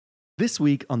This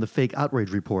week on the Fake Outrage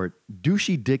Report,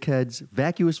 douchey dickheads,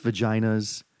 vacuous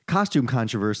vaginas, costume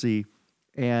controversy,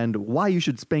 and why you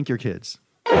should spank your kids.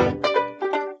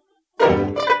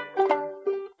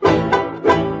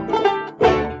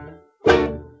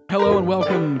 Hello and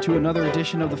welcome to another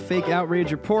edition of the Fake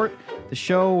Outrage Report, the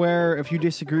show where if you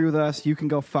disagree with us, you can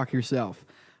go fuck yourself.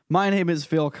 My name is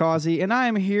Phil Causey, and I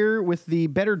am here with the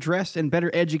better dressed and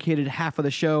better educated half of the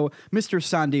show, Mr.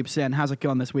 Sandeep Sen. How's it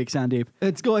going this week, Sandeep?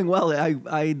 It's going well.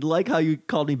 I like how you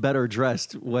called me better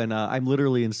dressed when I'm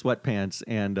literally in sweatpants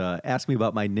and ask me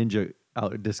about my ninja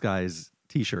disguise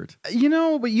t-shirt. You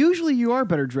know, but usually you are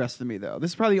better dressed than me, though.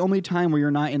 This is probably the only time where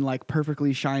you're not in, like,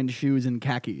 perfectly shined shoes and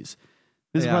khakis.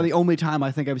 This is probably the only time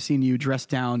I think I've seen you dressed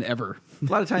down ever.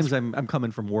 A lot of times I'm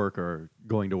coming from work or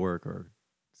going to work or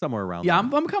somewhere around there.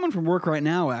 I'm coming from work right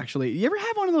now, actually. You ever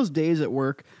have one of those days at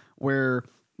work where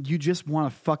you just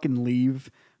want to fucking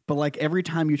leave, but like every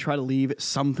time you try to leave,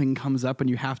 something comes up and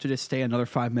you have to just stay another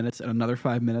 5 minutes and another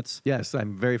 5 minutes? Yes,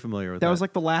 I'm very familiar with that. That was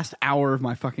like the last hour of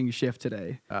my fucking shift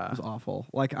today. It was awful.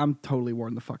 Like, I'm totally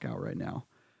worn the fuck out right now.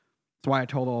 That's why I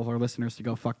told all of our listeners to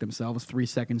go fuck themselves 3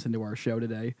 seconds into our show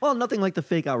today. Well, nothing like the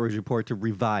Fake Outrage Report to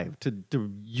revive, to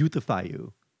youthify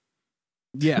you.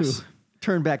 Yes.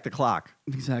 Turn back the clock.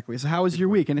 Exactly. So how was your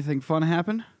week? Anything fun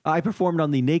happen? I performed on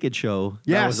the Naked Show.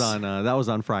 Yes. That was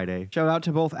on Friday. Shout out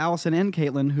to both Allison and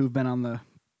Caitlin, who've been on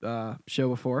the show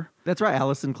before. That's right.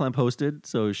 Allison Klemp hosted,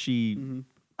 so she... Mm-hmm.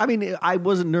 I mean, I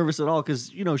wasn't nervous at all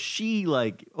because, you know, she,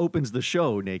 like, opens the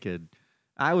show naked.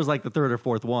 I was, like, the third or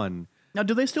fourth one. Now,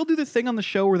 do they still do the thing on the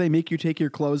show where they make you take your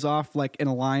clothes off, like, in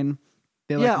a line?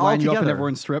 They, like, all line you up together. and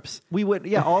everyone strips? We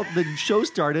went, all the show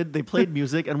started, they played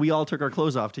music, and we all took our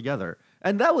clothes off together.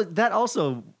 And that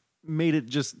also made it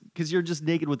just, because you're just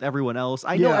naked with everyone else.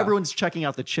 I know everyone's checking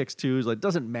out the chicks, too, so it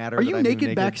doesn't matter. Are you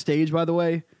naked backstage, by the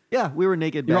way? Yeah, we were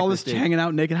naked You're all backstage. just hanging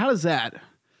out naked. How does that?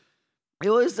 It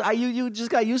was, you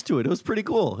just got used to it. It was pretty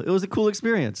cool. It was a cool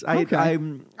experience. Okay.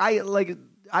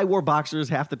 I wore boxers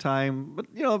half the time, but,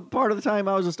 you know, part of the time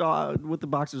I was just with the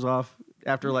boxers off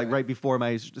after, like, right before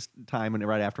my time and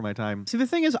right after my time. See, the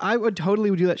thing is, I would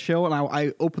totally do that show, and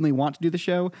I openly want to do the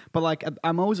show, but, like,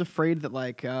 I'm always afraid that,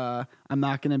 like, I'm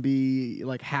not going to be,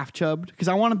 like, half-chubbed, because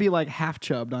I want to be, like,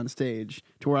 half-chubbed on stage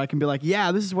to where I can be like,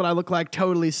 yeah, this is what I look like,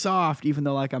 totally soft, even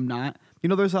though, like, I'm not. You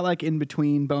know, there's that, like,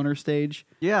 in-between boner stage.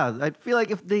 Yeah, I feel like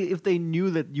if they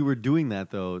knew that you were doing that,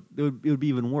 though, it would be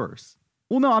even worse.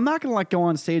 Well, no, I'm not going to, like, go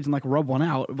on stage and, like, rub one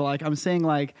out. But, like, I'm saying,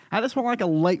 like, I just want, like, a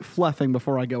light fluffing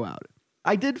before I go out.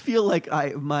 I did feel like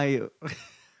my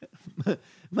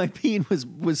peen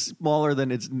was smaller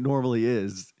than it normally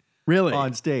is. Really?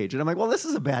 On stage. And I'm like, well, this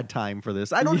is a bad time for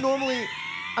this. I'm not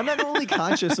normally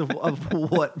conscious of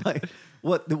what my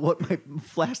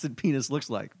flaccid penis looks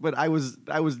like. But I was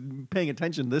paying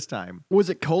attention this time. Was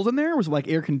it cold in there? Was it, like,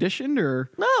 air conditioned or?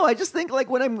 No, I just think,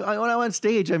 like, when I'm on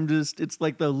stage, it's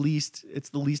like the least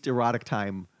erotic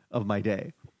time of my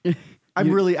day. I'm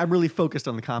really focused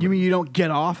on the comedy. You mean you don't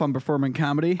get off on performing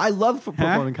comedy? I love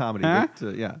performing comedy. Huh?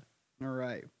 But, yeah. All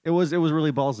right. It was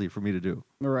really ballsy for me to do.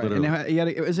 All right. Literally. And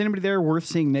is anybody there worth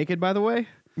seeing naked, by the way?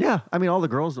 Yeah. I mean, all the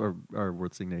girls are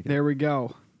worth seeing naked. There we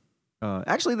go.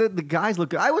 Actually, the guys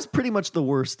look good. I was pretty much the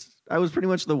worst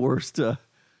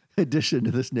addition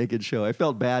to this naked show. I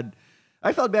felt bad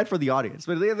for the audience,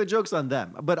 but the joke's on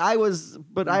them. But I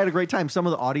had a great time. Some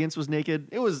of the audience was naked.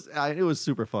 It was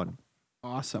super fun.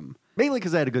 Awesome. Mainly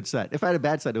because I had a good set. If I had a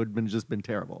bad set, it would have just been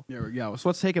terrible. There we go. So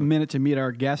let's take a minute to meet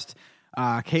our guest,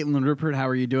 Caitlin Ruppert. How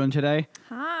are you doing today?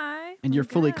 Hi. And you're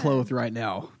fully good. clothed right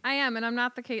now. I am, and I'm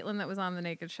not the Caitlin that was on the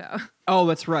Naked Show. Oh,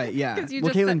 that's right. Yeah.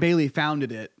 Well, Caitlin Bailey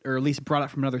founded it, or at least brought it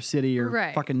from another city, or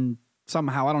fucking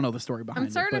somehow. I don't know the story behind it.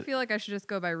 I'm starting to feel like I should just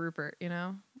go by Rupert, you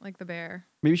know, like the bear.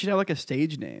 Maybe you should have like a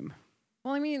stage name.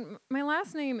 Well, I mean, my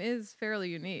last name is fairly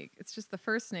unique. It's just the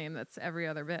first name that's every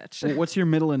other bitch. Well, what's your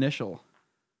middle initial?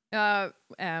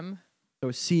 M. So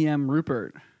CM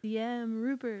Ruppert. CM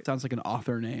Ruppert. Sounds like an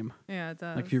author name. Yeah, it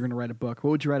does. Like if you're going to write a book.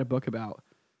 What would you write a book about?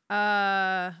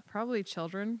 Probably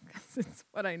children, because it's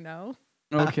what I know.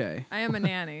 Okay. I am a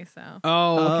nanny, so.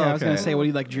 Oh, okay. Okay. I was going to say, what do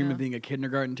you like dream of being a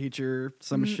kindergarten teacher,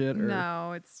 some shit? Or?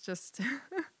 No, it's just...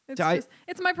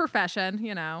 it's my profession,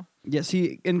 you know. Yeah,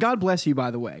 see, and God bless you, by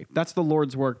the way. That's the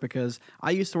Lord's work, because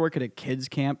I used to work at a kids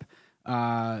camp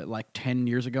like 10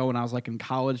 years ago when I was like in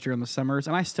college during the summers,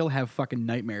 and I still have fucking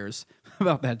nightmares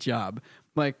about that job.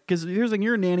 Like, because here's the thing,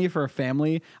 you're a nanny for a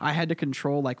family. I had to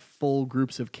control like full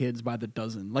groups of kids by the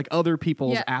dozen, like other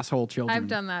people's asshole children. I've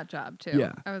done that job too.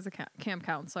 Yeah. I was a camp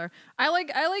counselor. I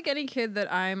like any kid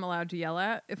that I'm allowed to yell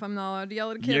at. If I'm not allowed to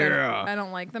yell at a kid, I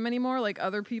don't like them anymore. Like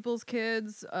other people's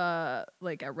kids,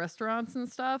 like at restaurants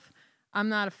and stuff. I'm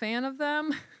not a fan of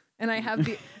them, and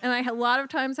a lot of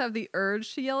times have the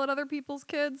urge to yell at other people's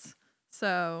kids.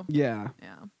 So yeah.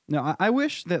 No, I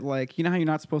wish that, like, you know how you're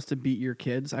not supposed to beat your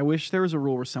kids? I wish there was a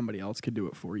rule where somebody else could do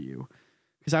it for you.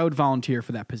 Because I would volunteer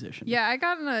for that position. Yeah, I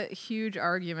got in a huge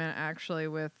argument actually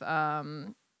with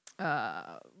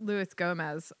Luis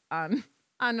Gomez on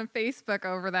Facebook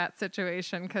over that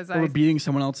situation because Over beating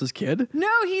someone else's kid?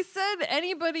 No, he said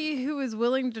anybody who is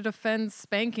willing to defend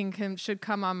spanking should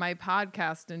come on my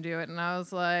podcast and do it. And I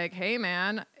was like, hey,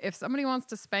 man, if somebody wants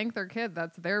to spank their kid,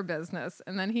 that's their business.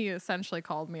 And then he essentially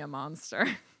called me a monster.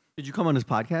 Did you come on his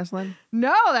podcast, Len?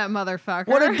 No, that motherfucker.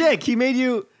 What a dick! He made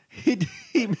you. He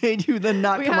made you then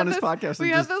not come on his podcast. We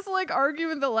had this like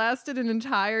argument that lasted an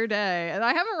entire day, and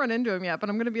I haven't run into him yet. But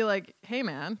I'm gonna be like, hey,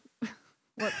 man.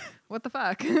 What the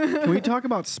fuck? Can we talk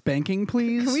about spanking,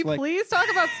 please? Can we please talk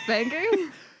about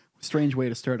spanking? Strange way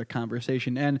to start a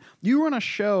conversation. And you run a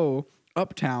show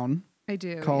uptown. I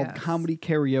do. Called Comedy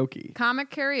Karaoke.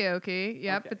 Comic Karaoke.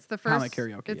 Yep, Okay. it's the first. Comic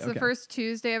Karaoke. It's the first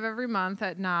Tuesday of every month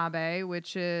at Nabe,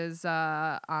 which is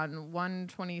on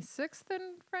 126th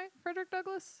in Frederick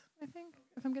Douglass. I think,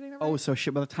 if I'm getting that right. Oh, so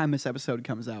shit! By the time this episode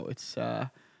comes out, it's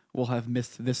we'll have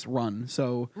missed this run.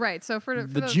 So right. So for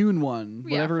the June one,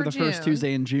 whatever the first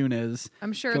Tuesday in June is,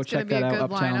 I'm sure it's going to be a good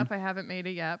lineup. I haven't made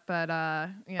it yet, but yeah.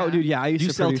 Oh, dude, yeah, I used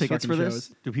to sell tickets for shows.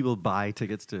 this. Do people buy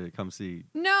tickets to come see?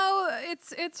 No,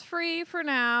 it's free for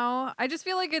now. I just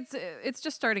feel like it's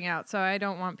just starting out, so I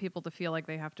don't want people to feel like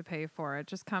they have to pay for it.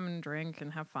 Just come and drink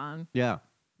and have fun. Yeah.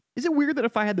 Is it weird that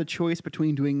if I had the choice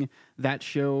between doing that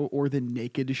show or the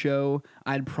naked show,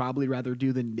 I'd probably rather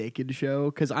do the naked show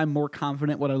because I'm more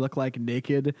confident what I look like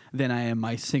naked than I am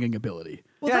my singing ability?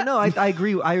 Well, yeah, no, I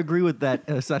agree. I agree with that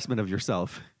assessment of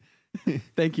yourself.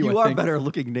 Thank you. You are better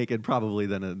looking naked probably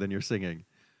than you're singing.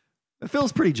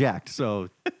 Phil's pretty jacked, so.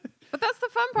 But that's the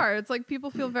fun part. It's like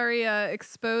people feel very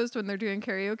exposed when they're doing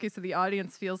karaoke, so the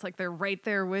audience feels like they're right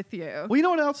there with you. Well, you know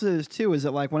what else it is, too, is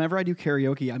that, like, whenever I do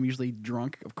karaoke, I'm usually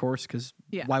drunk, of course, because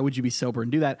why would you be sober and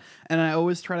do that? And I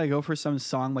always try to go for some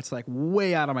song that's, like,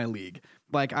 way out of my league.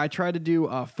 Like, I tried to do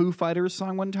a Foo Fighters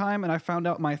song one time, and I found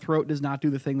out my throat does not do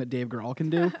the thing that Dave Grohl can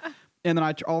do. And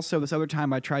then this other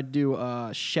time, I tried to do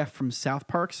a Chef from South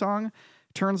Park song.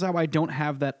 Turns out I don't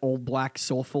have that old black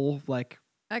soulful, like,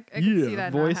 I can see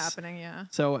that voice. not happening, yeah.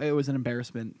 So it was an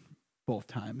embarrassment both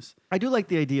times. I do like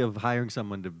the idea of hiring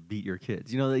someone to beat your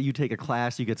kids. You know, that you take a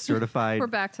class, you get certified. We're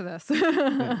back to this.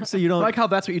 So you don't I like how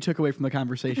that's what you took away from the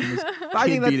conversation. Was I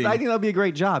think that'll be a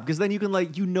great job because then you can how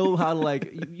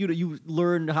to you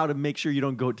learn how to make sure you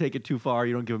don't go take it too far.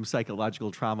 You don't give them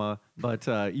psychological trauma, but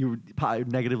you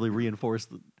negatively reinforce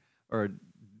or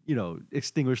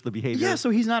extinguish the behavior. Yeah, so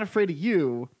he's not afraid of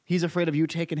you. He's afraid of you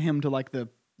taking him to like the.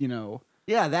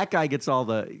 Yeah, that guy gets all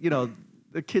the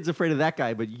the kid's afraid of that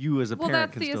guy, but you as a parent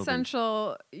that's can the still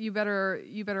essential. You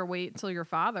better wait until your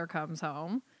father comes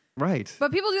home. Right.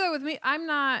 But people do that with me.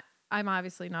 I'm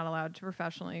obviously not allowed to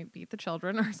professionally beat the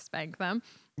children or spank them.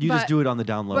 You just do it on the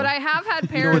down low. But I have had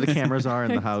parents. You know where the cameras are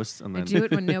in the house, and then I do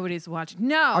it when nobody's watching.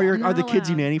 No, are the kids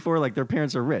you nanny for? Like their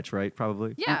parents are rich, right?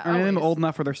 Probably. Yeah. Are they old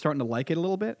enough where they're starting to like it a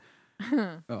little bit?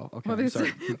 Oh, okay. Well,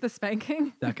 sorry. The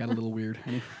spanking. That got a little weird.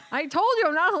 I told you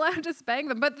I'm not allowed to spank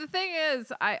them. But the thing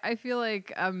is, I feel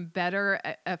like I'm better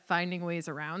at finding ways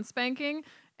around spanking.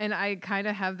 And I kind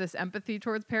of have this empathy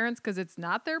towards parents because it's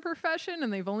not their profession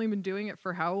and they've only been doing it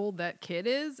for how old that kid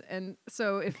is. And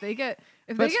so if they get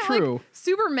like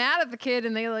super mad at the kid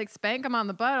and they like spank them on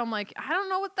the butt, I'm like, I don't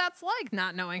know what that's like,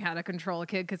 not knowing how to control a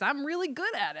kid because I'm really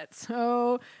good at it.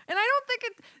 So, and I don't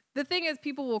think the thing is,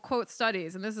 people will quote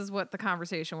studies, and this is what the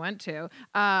conversation went to.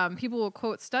 People will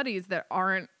quote studies that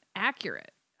aren't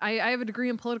accurate. I have a degree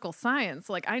in political science.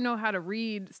 Like, I know how to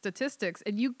read statistics,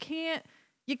 and you can't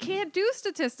do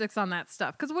statistics on that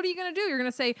stuff. Because what are you going to do? You're going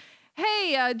to say,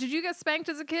 hey, did you get spanked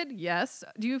as a kid? Yes.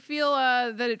 Do you feel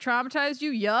that it traumatized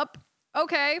you? Yup.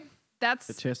 Okay. That's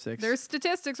statistics. There's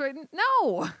statistics, right?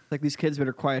 No. Like, these kids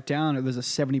better quiet down, or there's a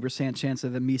 70% chance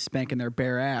of them me spanking their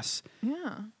bare ass.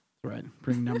 Yeah. Right,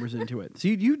 bring numbers into it. So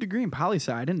you have a degree in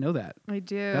poli-sci. I didn't know that. I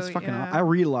do. That's fucking. I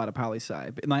read a lot of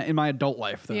poli-sci in my adult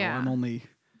life, though. Yeah. I'm only.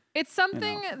 It's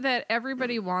something that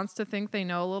everybody wants to think they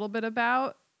know a little bit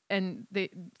about, and they,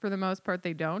 for the most part,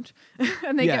 they don't,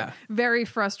 and they get very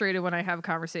frustrated when I have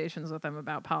conversations with them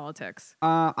about politics.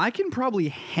 I can probably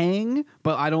hang,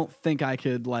 but I don't think I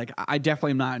could. Like, I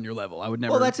definitely am not on your level. I would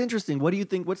never. Well, that's interesting. What do you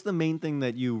think? What's the main thing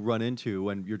that you run into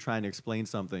when you're trying to explain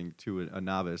something to a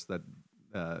novice that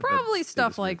Probably they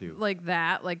stuff disagree with you. like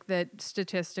that, like that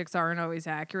statistics aren't always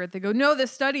accurate. They go, no, this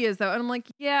study is though, and I'm like,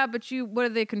 yeah, but what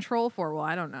do they control for? Well,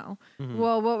 I don't know.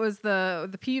 Well, what was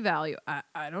the p-value?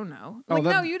 I don't know. Like,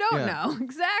 no, you don't know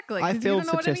exactly. I 'cause you failed don't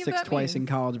know what any of statistics that twice in means.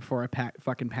 college before I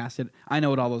fucking passed it. I know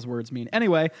what all those words mean.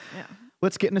 Anyway, Yeah.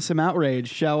 let's get into some outrage,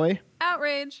 shall we?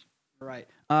 Outrage. All right.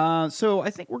 So I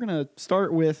think we're gonna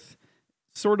start with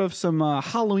sort of some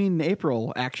Halloween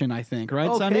April action. I think, right?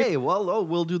 Sandeep? Okay, well,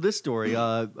 we'll do this story.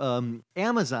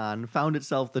 Amazon found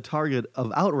itself the target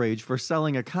of outrage for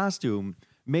selling a costume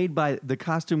made by the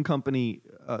costume company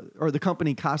or the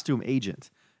company Costume Agent.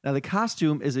 Now, the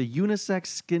costume is a unisex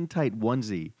skin-tight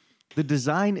onesie. The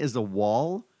design is a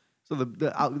wall, so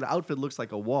the outfit looks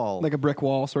like a wall, Like a brick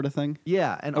wall sort of thing.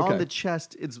 yeah. And Okay. on the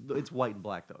chest, it's white and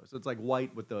black though, so it's like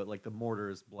white with the mortar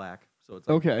is black, so it's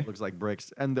like, Okay. it looks like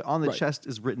bricks. And on the Right. chest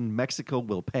is written "Mexico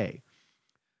will pay."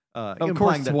 Of Implying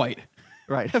course, it's that- white.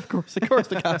 right? Of course,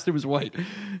 the costume is white.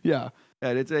 Yeah.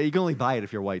 And it's you can only buy it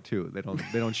if you're white too. They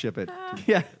don't ship it.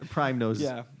 Yeah. Prime knows.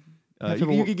 Yeah.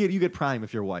 You get Prime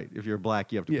if you're white. If you're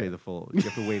black, you have to pay the full. You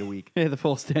have to wait a week. Yeah, the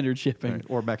full standard shipping. Right,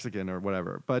 or Mexican or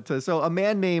whatever. But so a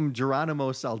man named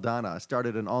Geronimo Saldana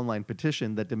started an online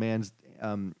petition that demands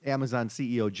Amazon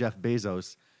CEO Jeff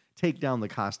Bezos take down the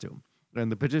costume.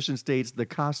 And the petition states the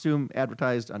costume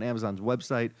advertised on Amazon's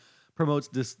website promotes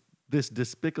this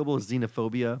despicable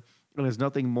xenophobia and is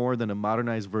nothing more than a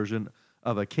modernized version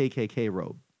of a KKK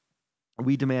robe.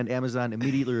 We demand Amazon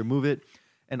immediately remove it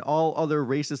and all other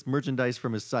racist merchandise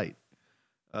from his site.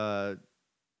 So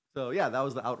yeah, that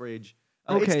was the outrage.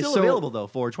 It's Okay, still so- available though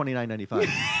for $29.95.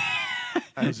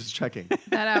 I was just checking.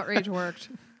 That outrage worked.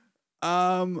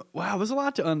 Wow, there's a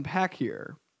lot to unpack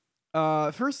here.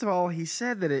 First of all, he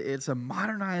said that it's a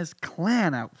modernized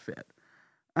Klan outfit.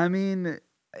 I mean,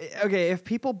 okay, if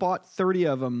people bought 30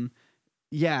 of them,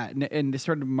 yeah, and they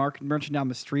started marching down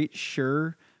the street,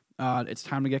 sure, it's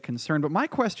time to get concerned. But my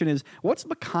question is, what's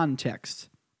the context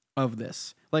of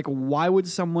this? Like, why would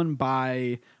someone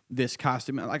buy this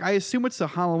costume? Like, I assume it's a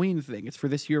Halloween thing. It's for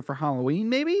this year for Halloween,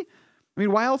 maybe? I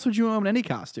mean, why else would you own any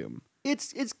costume?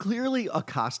 It's clearly a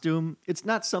costume. It's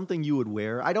not something you would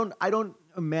wear. I don't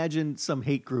imagine some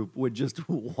hate group would just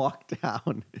walk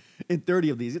down in 30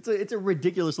 of these. It's a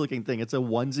ridiculous looking thing. It's a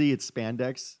onesie. It's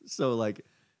spandex. So like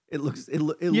it looks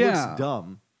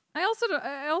dumb. I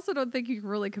also don't think you can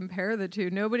really compare the two.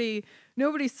 Nobody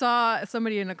saw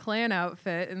somebody in a Klan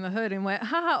outfit in the hood and went,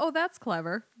 haha, oh, that's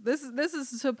clever. This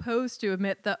is supposed to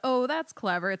admit that, oh, that's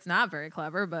clever. It's not very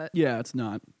clever, but Yeah, it's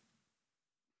not.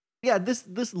 Yeah,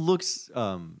 this looks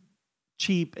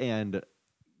cheap and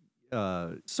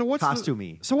So what's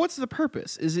costumey. So what's the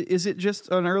purpose? Is it just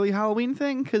an early Halloween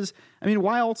thing? Because I mean,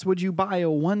 why else would you buy a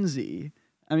onesie?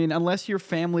 I mean, unless your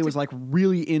family was like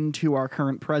really into our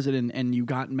current president and you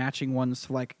got matching ones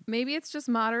to like. maybe it's just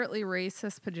moderately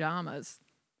racist pajamas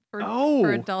for Oh.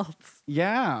 for adults.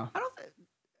 Yeah.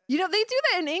 You know, they do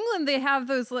that in England. They have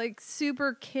those like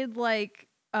super kid-like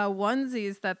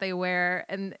onesies that they wear,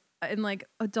 and like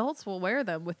adults will wear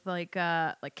them with like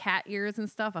cat ears and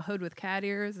stuff, a hood with cat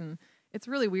ears, and it's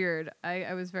really weird.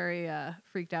 I was very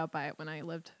freaked out by it when I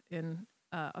lived in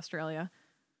Australia.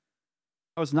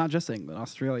 Oh, it's not just England,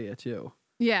 Australia too.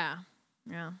 Yeah.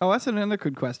 Oh, that's another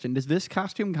good question. Does this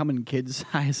costume come in kids'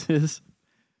 sizes?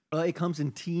 It comes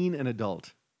in teen and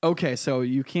adult. Okay, so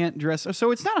you can't dress. So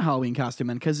it's not a Halloween costume,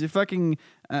 then, because if fucking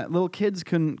little kids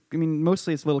couldn't. I mean,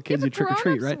 mostly it's little kids who trick or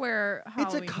treat, right? Wear It's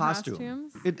Halloween a costume.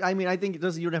 costumes. I think it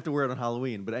doesn't. You don't have to wear it on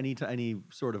Halloween, but any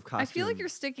sort of costume. I feel like you're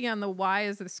sticking on the why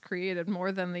is this created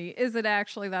more than the is it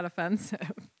actually that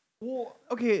offensive? Well,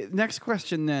 okay. Next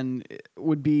question then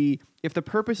would be: if the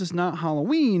purpose is not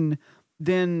Halloween,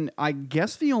 then I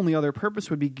guess the only other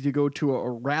purpose would be to go to a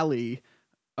rally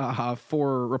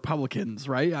for Republicans,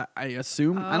 right? I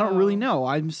assume. I don't really know.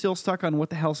 I'm still stuck on what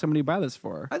the hell somebody buy this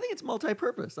for. I think it's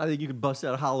multi-purpose. I think you could bust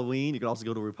out Halloween. You could also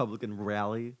go to a Republican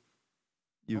rally.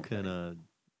 You can,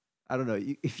 I don't know,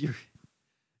 if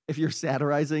you're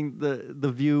satirizing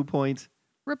the viewpoint.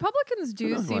 Republicans do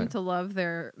Another seem one. to love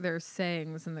their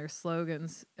sayings and their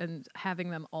slogans and having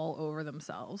them all over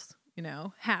themselves. You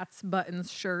know, hats,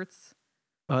 buttons, shirts.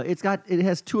 It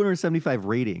has 275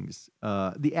 ratings.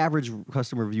 The average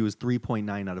customer review is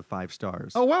 3.9 out of 5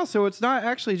 stars. Oh wow! So it's not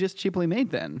actually just cheaply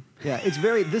made then. Yeah, it's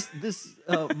very this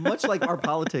much like our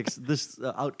politics. This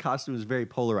out costume is very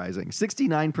polarizing.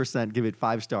 69% give it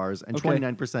 5 stars, and Okay.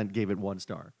 29% gave it 1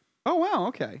 star. Oh wow!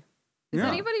 Okay. Is Yeah.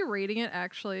 anybody rating it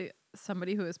actually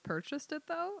somebody who has purchased it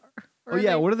though? Or Oh are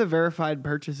yeah. they- What are the verified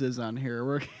purchases on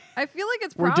here? I feel like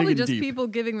it's We're probably digging just deep. people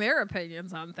giving their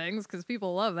opinions on things because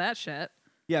people love that shit.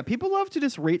 Yeah, people love to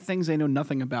just rate things they know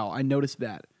nothing about. I noticed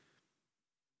that.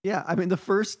 Yeah, I mean, the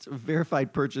first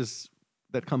verified purchase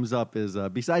that comes up is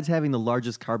besides having the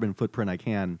largest carbon footprint I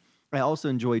can, I also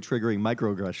enjoy triggering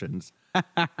microaggressions.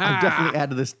 I've definitely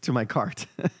added this to my cart.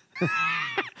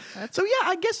 So yeah,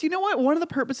 I guess you know what? One of the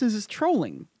purposes is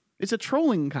trolling. It's a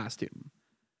trolling costume.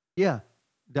 Yeah,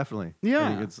 definitely. Yeah. I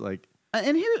think it's like,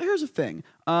 And here's the thing.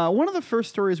 One of the first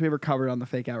stories we ever covered on the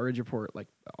Fake Outrage Report, like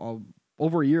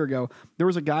over a year ago, there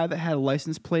was a guy that had a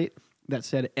license plate that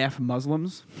said F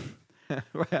Muslims.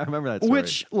 right, I remember that story.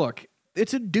 Which, look,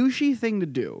 it's a douchey thing to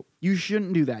do. You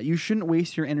shouldn't do that. You shouldn't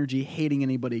waste your energy hating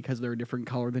anybody because they're a different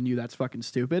color than you. That's fucking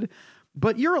stupid.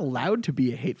 But you're allowed to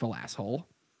be a hateful asshole.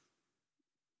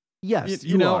 Yes,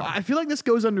 You know, are. I feel like this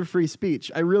goes under free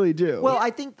speech. I really do. Well,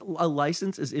 I think a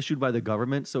license is issued by the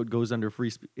government, so it goes under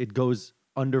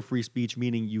free speech,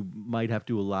 meaning you might have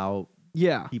to allow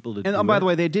yeah. people to And do by it. the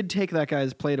way, they did take that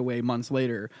guy's plate away months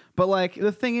later. But like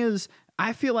the thing is,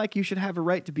 I feel like you should have a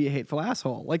right to be a hateful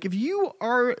asshole. Like if you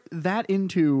are that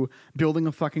into building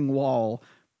a fucking wall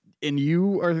and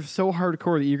you are so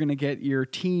hardcore that you're going to get your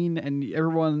teen and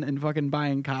everyone and fucking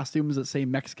buying costumes that say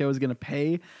Mexico is going to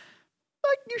pay,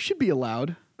 like you should be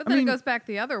allowed. But then it goes back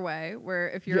the other way, where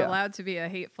if you're Yeah. allowed to be a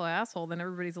hateful asshole, then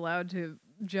everybody's allowed to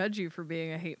judge you for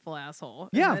being a hateful asshole.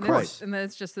 Yeah, and of then course. And then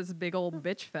it's just this big old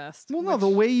bitch fest. Well, no, the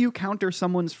way you counter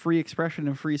someone's free expression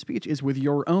and free speech is with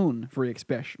your own free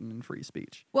expression and free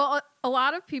speech. Well, a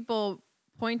lot of people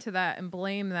point to that and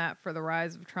blame that for the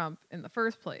rise of Trump in the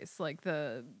first place. Like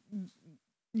the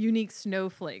unique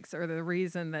snowflakes are the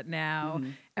reason that now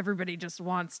everybody just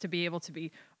wants to be able to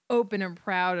be open and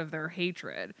proud of their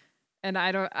hatred. And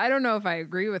I don't know if I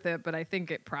agree with it, but I think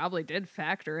it probably did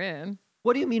factor in.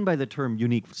 What do you mean by the term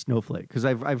unique snowflake? Because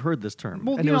I've heard this term.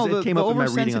 Well, and you know, it came the up in my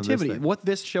reading on this oversensitivity, thing. what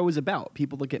this show is about.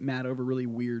 People that get mad over really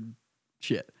weird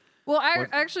shit. Well, I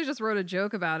actually just wrote a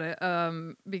joke about it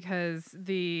because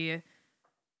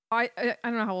I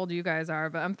don't know how old you guys are,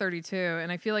 but I'm 32,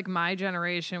 and I feel like my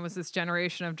generation was this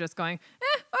generation of just going,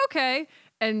 okay.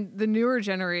 And the newer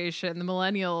generation, the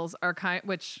millennials, are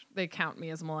which they count me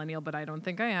as a millennial, but I don't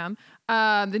think I am.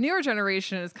 The newer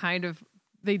generation is kind of,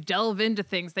 they delve into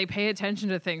things, they pay attention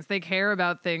to things, they care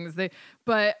about things.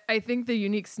 But I think the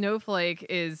unique snowflake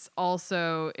is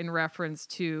also in reference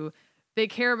to they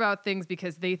care about things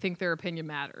because they think their opinion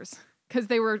matters. Because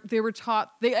they were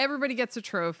taught everybody gets a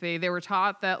trophy. They were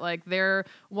taught that like they're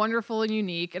wonderful and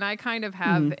unique. And I kind of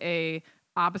have a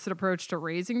opposite approach to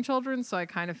raising children, so I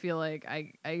kind of feel like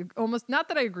I almost, not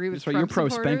that I agree with So Trump you're pro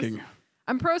supporters. spanking.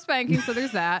 I'm pro spanking, so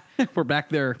there's that. We're back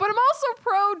there. But I'm also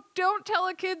pro don't tell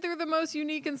a kid they're the most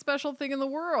unique and special thing in the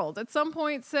world. At some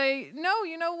point say, no,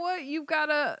 you know what? You've got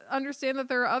to understand that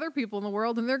there are other people in the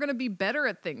world and they're going to be better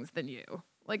at things than you.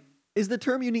 Like, Is the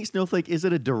term unique snowflake, is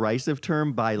it a derisive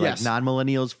term by like Yes.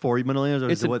 non-millennials for millennials, or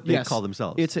is it what they yes. call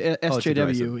themselves? It's a Oh, SJW.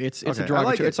 derisive. It's Okay, a I derogatory.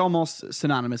 like it. It's almost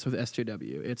synonymous with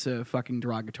SJW. It's a fucking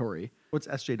derogatory. What's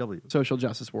SJW? Social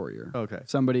justice warrior. Okay.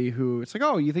 Somebody who, it's like,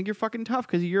 oh, you think you're fucking tough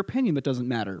because of your opinion, but doesn't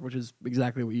matter, which is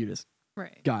exactly what you just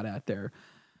right. got at there.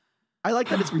 I like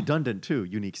that it's redundant too,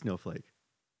 unique snowflake.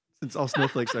 Since all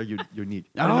snowflakes are unique.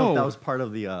 I don't know if that was part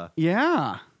of the...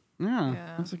 Yeah.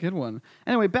 Yeah. That's a good one.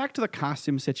 Anyway, back to the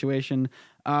costume situation.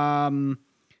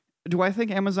 Do I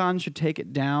think Amazon should take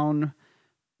it down?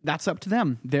 That's up to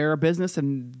them. They're a business,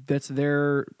 and that's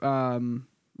their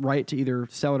right to either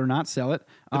sell it or not sell it.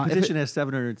 The petition has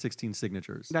 716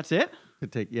 signatures. That's it?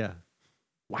 Yeah.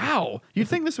 Wow. You'd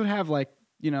think this would have like,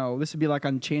 this would be like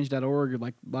on change.org or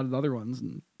like a lot of the other ones.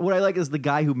 And What I like is the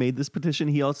guy who made this petition,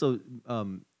 he also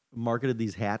marketed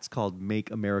these hats called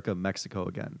Make America Mexico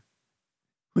Again,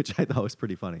 which I thought was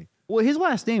pretty funny. well, his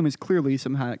last name is clearly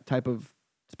some type of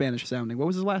Spanish sounding. What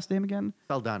was his last name again?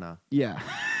 Saldana. Yeah.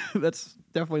 That's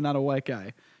definitely not a white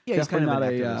guy. Yeah, he's kind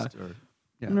Definitely of an not activist.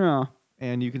 Yeah. No.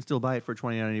 And you can still buy it for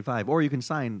 $29.95, or you can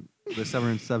sign the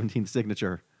 717th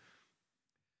signature.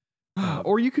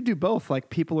 Or you could do both, like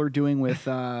people are doing with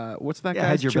what's that Yeah, guy's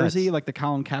hedge your jersey, bets. like the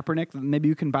Colin Kaepernick. Maybe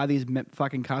you can buy these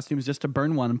fucking costumes just to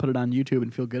burn one and put it on YouTube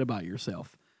and feel good about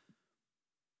yourself.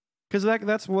 Because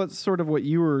that's what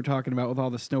you were talking about with all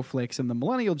the snowflakes and the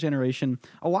millennial generation.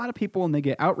 A lot of people, when they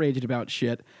get outraged about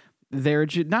shit, they're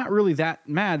not really that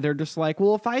mad. They're just like,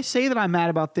 well, if I say that I'm mad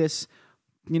about this,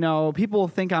 people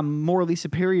think I'm morally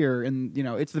superior, and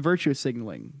it's the virtue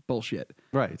signaling bullshit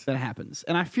Right. that happens.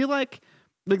 And I feel like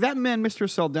that man, Mr.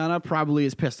 Saldana, probably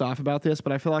is pissed off about this,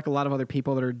 but I feel like a lot of other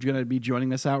people that are going to be joining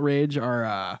this outrage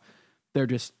are they're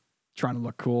just trying to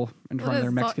look cool in front of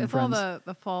their Mexican it's friends. all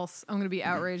the false. I'm going to be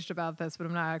outraged about this, but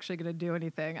I'm not actually going to do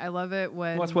anything. I love it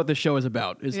when. Well, that's what this show is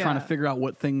about, is trying to Yeah. figure out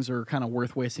what things are kind of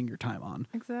worth wasting your time on.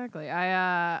 Exactly.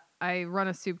 I run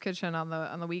a soup kitchen on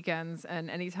the weekends, and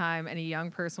anytime any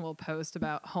young person will post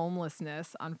about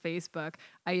homelessness on Facebook,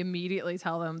 I immediately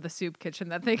tell them the soup kitchen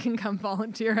that they can come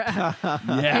volunteer at.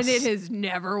 Yes. And it has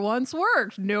never once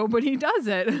worked. Nobody does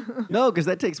it. No, because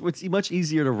it's much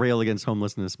easier to rail against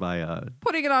homelessness by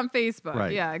Putting it on Facebook.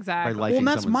 Right. Yeah, exactly. By Well, liking and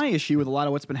that's someone's- my issue with a lot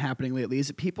of what's been happening lately is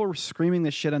that people are screaming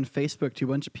this shit on Facebook to a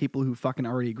bunch of people who fucking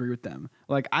already agree with them.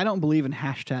 Like, I don't believe in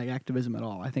hashtag activism at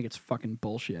all. I think it's fucking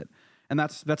bullshit. And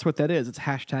that's what that is. It's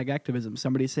hashtag activism.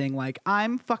 Somebody saying, like,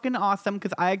 I'm fucking awesome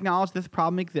because I acknowledge this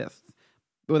problem exists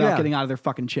without getting out of their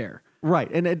fucking chair. Right,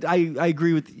 and I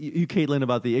agree with you, Caitlin,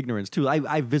 about the ignorance too.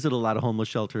 I visit a lot of homeless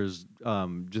shelters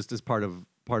just as part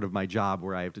of my job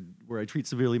where I treat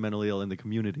severely mentally ill in the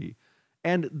community,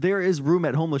 and there is room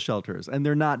at homeless shelters, and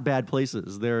they're not bad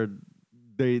places.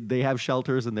 They have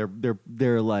shelters, and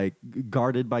they're like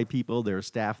guarded by people. There's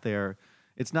staff there.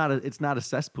 It's not a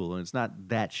cesspool, and it's not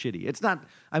that shitty. It's not.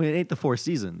 I mean, it ain't the Four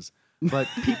Seasons, but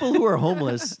people who are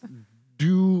homeless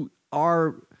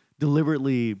are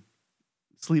deliberately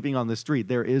sleeping on the street.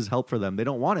 There is help for them. They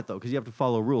don't want it though, because you have to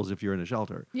follow rules if you're in a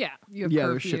shelter. Yeah, you have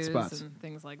there's shit curfews spots. and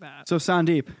things like that. So,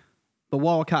 Sandeep, the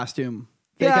wall costume.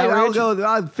 Fake Yeah, I'll outrage?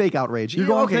 go fake outrage. You're Yeah,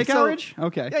 going okay, fake so- outrage?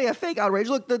 Okay. Yeah, fake outrage.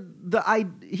 Look,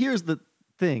 here's the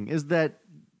thing: is that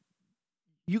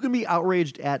you can be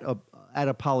outraged at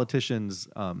a politician's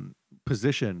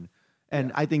position,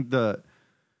 and I think that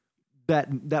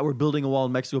we're building a wall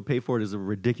in Mexico, pay for it, is a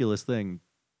ridiculous thing.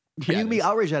 Yeah, You can it be is.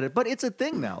 outraged at it, but it's a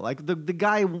thing now. Like the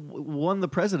guy won the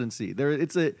presidency.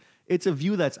 It's a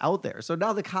view that's out there. So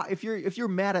now if you're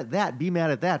mad at that, be mad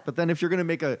at that. But then if you're going to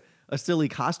make a silly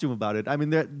costume about it, I mean,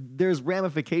 there's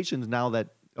ramifications now that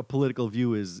a political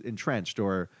view is entrenched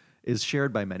or is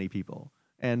shared by many people,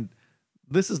 and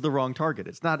this is the wrong target.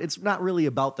 It's not really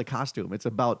about the costume. It's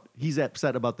about he's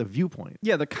upset about the viewpoint.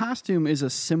 Yeah, the costume is a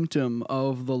symptom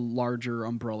of the larger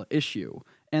umbrella issue.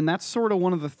 And that's sort of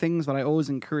one of the things that I always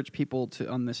encourage people to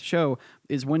on this show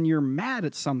is when you're mad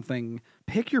at something,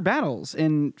 pick your battles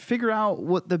and figure out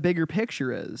what the bigger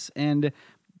picture is and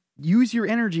use your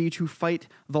energy to fight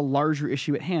the larger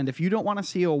issue at hand. If you don't want to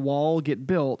see a wall get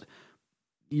built,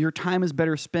 your time is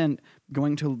better spent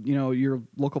going to, your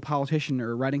local politician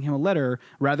or writing him a letter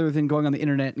rather than going on the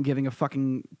internet and giving a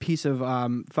fucking piece of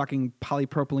fucking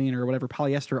polypropylene or whatever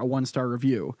polyester a 1-star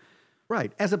review.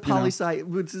 Right. As a poli-sci,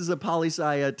 which is a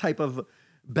poli-sci type of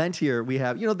bent here we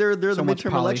have. They're the So much midterm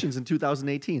poly. elections in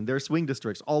 2018. There are swing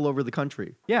districts all over the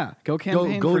country. Yeah, go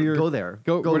campaign Go for your... go there.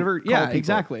 Go whatever. call Yeah, people.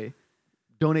 exactly.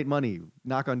 Donate money.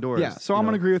 Knock on doors. Yeah, so I'm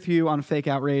going to agree with you on fake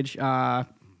outrage.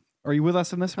 Are you with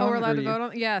us on this one? Oh, we're allowed or to do you- vote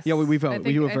on. Yes. Yeah, we vote. I We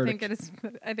think, do a I think verdict. it is.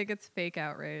 I think it's fake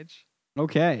outrage.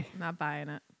 Okay. I'm not buying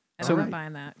it. And So I'm not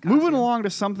buying that. Moving costume. along to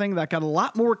something that got a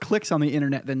lot more clicks on the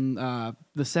internet than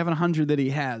the 700 that he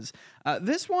has.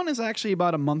 This one is actually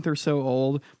about a month or so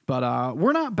old, but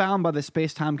we're not bound by the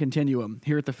space-time continuum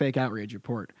here at the Fake Outrage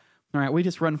Report. All right, we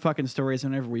just run fucking stories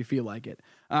whenever we feel like it.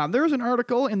 There was an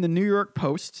article in the New York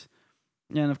Post,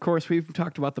 and of course we've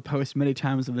talked about the Post many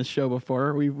times on this show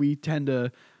before. We tend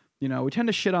to,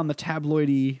 shit on the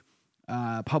tabloidy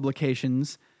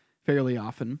publications fairly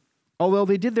often. Although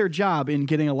they did their job in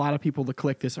getting a lot of people to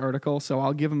click this article, so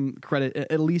I'll give them credit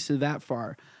at least that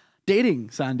far. Dating,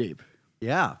 Sandeep.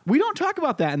 Yeah. We don't talk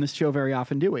about that in this show very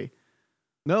often, do we?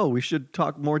 No, we should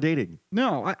talk more dating.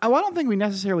 No, I don't think we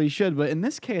necessarily should, but in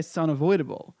this case, it's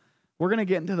unavoidable. We're going to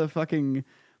get into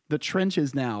the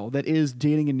trenches now that is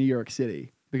dating in New York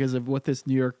City because of what this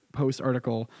New York Post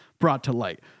article brought to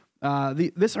light.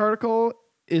 This article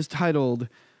is titled,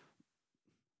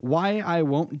 "Why I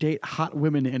Won't Date Hot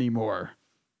Women Anymore."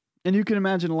 And you can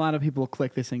imagine a lot of people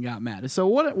clicked this and got mad. So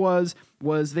what it was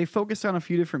they focused on a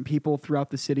few different people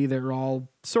throughout the city. They're all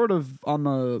sort of on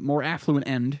the more affluent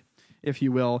end, if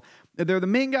you will. The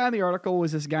main guy in the article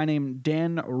was this guy named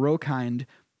Dan Rokind.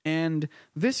 And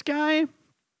this guy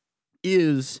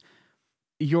is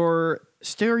your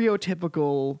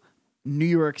stereotypical New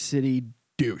York City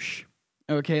douche.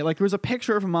 Okay, like there was a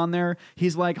picture of him on there.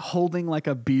 He's like holding like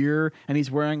a beer and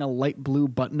he's wearing a light blue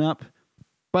button-up.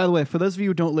 By the way, for those of you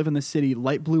who don't live in the city,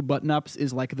 light blue button-ups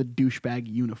is like the douchebag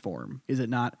uniform, is it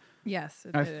not? Yes,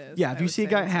 it If- is. yeah, I if you would see a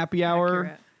say guy at that's happy hour,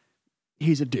 accurate.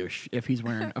 he's a douche if he's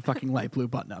wearing a fucking light blue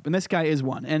button-up. And this guy is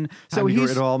one. And so Time to get he's...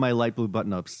 rid of all my light blue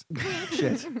button-ups.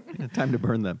 Shit. Time to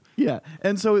burn them. Yeah.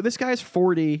 And so this guy's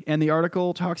 40, and the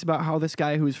article talks about how this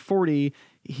guy who's 40,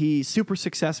 he's super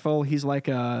successful. He's like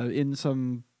he's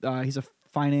a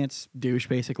finance douche,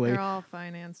 basically. They're all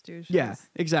finance douches. Yeah,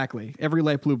 exactly. Every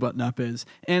light blue button up is.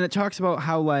 And it talks about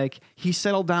how, like, he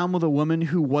settled down with a woman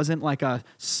who wasn't like a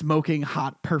smoking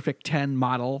hot perfect 10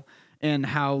 model, and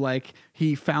how, like,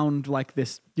 he found like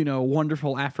this,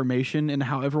 wonderful affirmation, and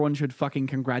how everyone should fucking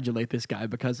congratulate this guy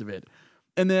because of it.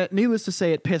 And that, needless to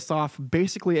say, it pissed off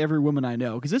basically every woman I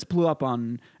know, because this blew up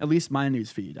on at least my news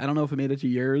feed. I don't know if it made it to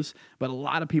yours, but a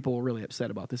lot of people were really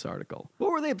upset about this article.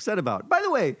 What were they upset about? By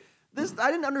the way,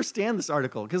 I didn't understand this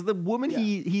article because the woman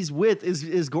he's with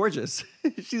is gorgeous.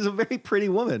 She's a very pretty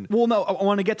woman. Well, no, I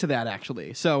want to get to that,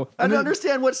 actually. So I don't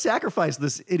understand what sacrifice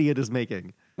this idiot is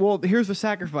making. Well, here's the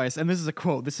sacrifice, and this is a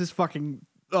quote. This is fucking...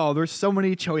 Oh, there's so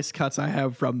many choice cuts I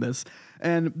have from this.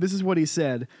 And this is what he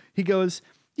said. He goes...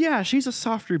 Yeah, she's a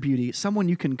softer beauty, someone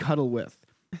you can cuddle with.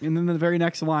 And then the very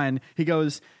next line, he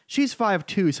goes, she's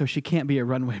 5'2", so she can't be a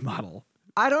runway model.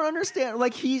 I don't understand.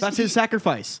 Like That's his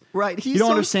sacrifice. Right. He's you don't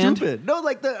so understand? stupid. No,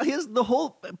 like the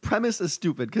whole premise is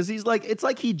stupid because he's like, it's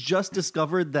like he just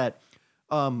discovered that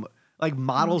like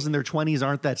models in their 20s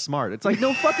aren't that smart. It's like,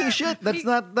 no fucking shit. That's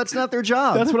not their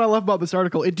job. That's what I love about this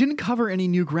article. It didn't cover any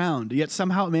new ground, yet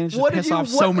somehow it managed to piss off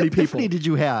so many people. What did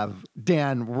you have,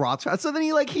 Dan Rothschild? So then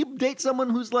he dates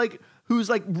someone who's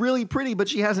really pretty, but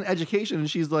she has an education and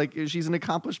she's an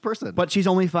accomplished person. But she's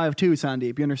only 5'2",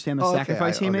 Sandeep. You understand the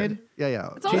sacrifice he made?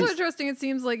 Yeah. It's also interesting. It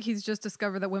seems like he's just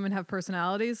discovered that women have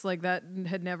personalities. Like that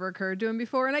had never occurred to him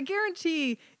before. And I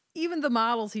guarantee even the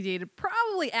models he dated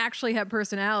probably actually had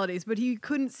personalities, but he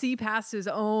couldn't see past his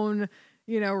own,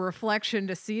 reflection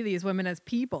to see these women as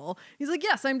people. He's like,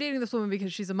 yes, I'm dating this woman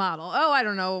because she's a model. Oh, I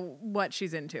don't know what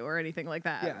she's into or anything like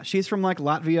that. Yeah, she's from like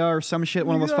Latvia or some shit,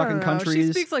 one of those fucking countries.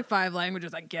 She speaks like 5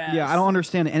 languages, I guess. Yeah, I don't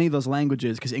understand any of those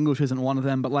languages because English isn't one of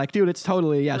them. But like, dude, it's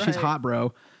totally, she's hot,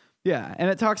 bro. Yeah, and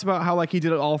it talks about how like he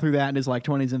did it all through that in his like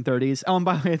 20s and 30s. Oh, and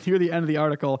by the way, near the end of the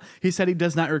article, he said he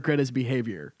does not regret his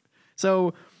behavior.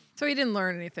 So he didn't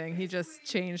learn anything. He just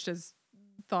changed his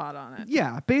thought on it.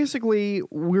 Yeah, basically,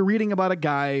 we're reading about a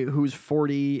guy who's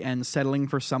 40 and settling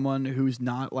for someone who's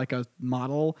not like a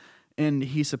model, and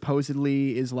he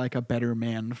supposedly is like a better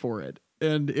man for it.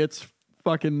 And it's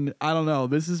fucking, I don't know,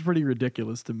 this is pretty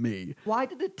ridiculous to me. Why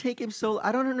did it take him so...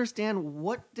 I don't understand.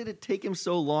 What did it take him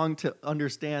so long to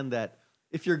understand that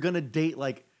if you're going to date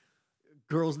like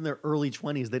girls in their early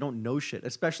 20s, they don't know shit,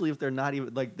 especially if they're not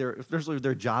even like especially if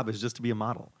their job is just to be a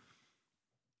model.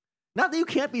 Not that you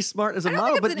can't be smart as a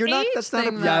model, but you're not. That's not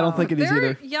a. Yeah, I don't think it is either.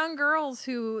 There are young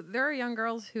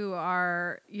girls who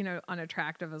are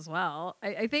unattractive as well.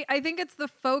 I think it's the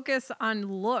focus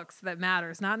on looks that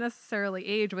matters, not necessarily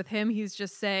age. With him, he's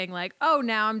just saying like, oh,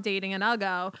 now I'm dating an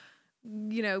uggo.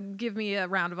 Give me a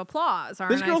round of applause.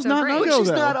 This girl's not an uggo, she's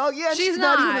though. not. Oh yeah, she's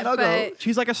not even an uggo.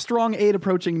 She's like a strong 8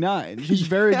 approaching 9. She's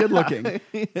very good looking.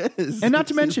 And not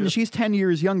to mention, she's 10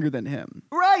 years younger than him.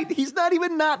 Right. He's not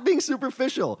even not being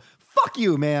superficial. Fuck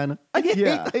you, man. Fuck In you.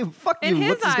 his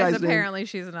What's this eyes, guy's apparently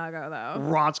she's an uggo, though.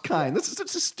 Rothschild. This is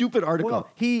such a stupid article. Well,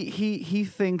 he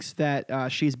thinks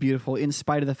that she's beautiful in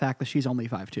spite of the fact that she's only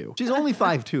 5'2". She's only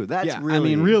 5'2". That's really...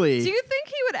 I mean, really. Do you think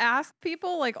he would ask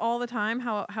people like all the time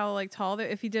how like tall they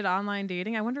if he did online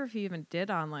dating? I wonder if he even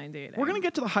did online dating. We're gonna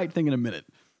get to the height thing in a minute.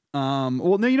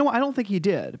 Well, no, you know what? I don't think he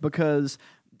did, because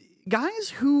guys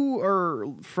who are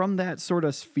from that sort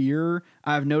of sphere,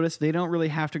 I've noticed they don't really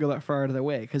have to go that far out of their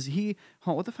way, because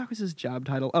what the fuck was his job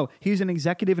title? Oh, he's an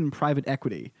executive in private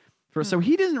equity. So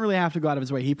he doesn't really have to go out of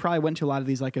his way. He probably went to a lot of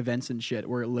these like events and shit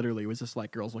where it literally was just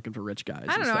like girls looking for rich guys.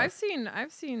 I don't know. Stuff.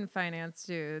 I've seen finance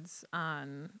dudes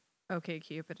on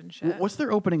OkCupid and shit. What's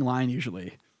their opening line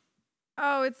usually?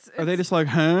 Oh, are they just like,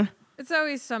 huh? It's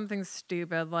always something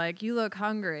stupid like, you look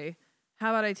hungry.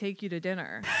 How about I take you to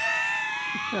dinner?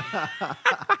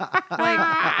 Like,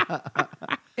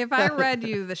 if I read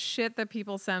you the shit that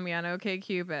people send me on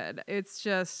OkCupid, it's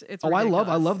ridiculous.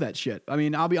 I love that shit. I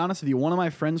mean, I'll be honest with you. One of my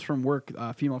friends from work,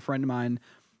 a female friend of mine,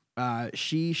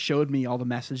 she showed me all the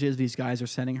messages these guys are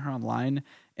sending her online,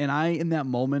 and I, in that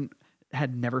moment,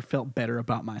 had never felt better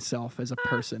about myself as a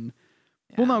person.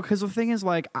 Yeah. Well, no, because the thing is,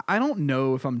 like, I don't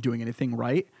know if I'm doing anything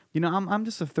right. I'm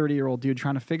just a 30-year-old dude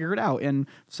trying to figure it out. And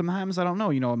sometimes I don't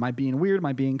know, am I being weird? Am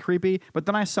I being creepy? But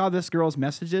then I saw this girl's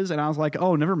messages and I was like,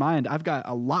 oh, never mind. I've got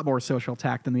a lot more social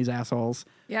tact than these assholes.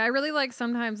 Yeah, I really like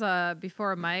sometimes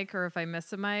before a mic or if I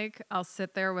miss a mic, I'll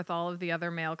sit there with all of the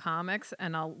other male comics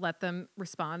and I'll let them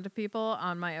respond to people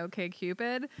on my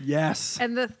OkCupid. Yes.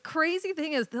 And the crazy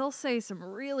thing is they'll say some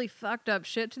really fucked up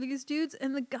shit to these dudes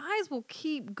and the guys will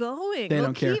keep going.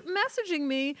 They'll keep messaging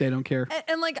me. They don't care.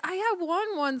 And like I had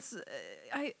one once,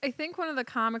 I think one of the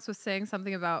comics was saying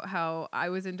something about how I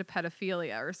was into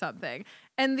pedophilia or something.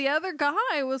 And the other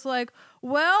guy was like,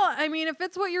 well, I mean, if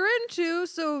it's what you're into,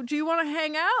 so do you want to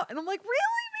hang out? And I'm like, really,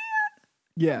 man?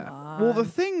 Yeah. Come Well, the on.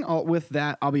 thing with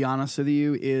that, I'll be honest with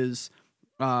you, is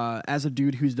as a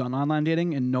dude who's done online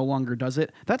dating and no longer does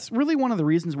it, that's really one of the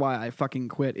reasons why I fucking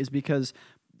quit, is because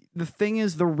the thing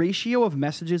is, the ratio of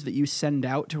messages that you send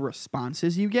out to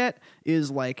responses you get is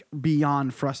like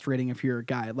beyond frustrating if you're a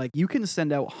guy. Like, you can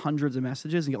send out hundreds of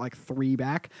messages and get like 3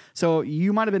 back. So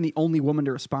you might have been the only woman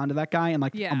to respond to that guy in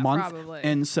like a month. Probably.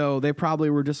 And so they probably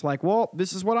were just like, well,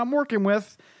 this is what I'm working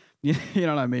with. You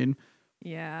know what I mean?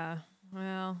 Yeah.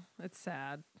 Well, it's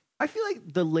sad. I feel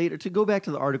like to go back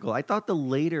to the article, I thought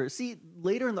later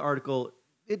in the article,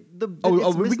 We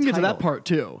can get to that part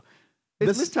too.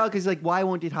 It's mistitled because like, why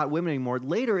won't date hot women anymore?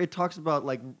 Later, it talks about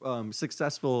like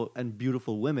successful and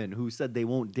beautiful women who said they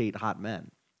won't date hot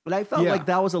men. But I felt like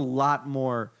that was a lot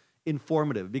more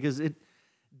informative because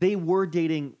they were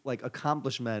dating like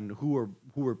accomplished men who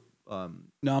were.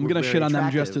 No, I'm gonna shit on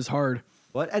them just as hard.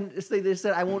 What? And they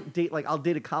said I won't date I'll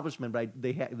date accomplished men, but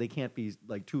they can't be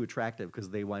like too attractive because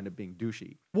they wind up being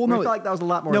douchey. Well, I felt like that was a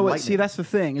lot more. No, see, that's the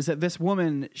thing, is that this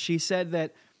woman, she said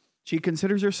that she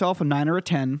considers herself a 9 or a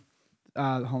 10.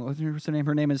 Hold on, what's her name?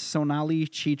 Her name is Sonali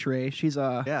Chitre. She's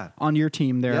on your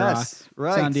team there. Yes,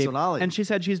 right, Sandeep. Sonali. And she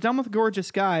said she's done with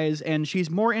gorgeous guys, and she's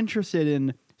more interested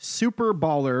in super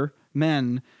baller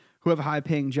men who have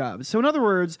high-paying jobs. So in other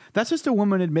words, that's just a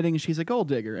woman admitting she's a gold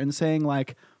digger and saying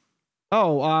like,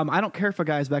 oh, I don't care if a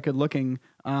guy's that good looking,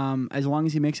 as long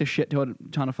as he makes a shit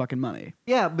ton of fucking money.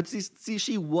 Yeah, but see,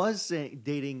 she was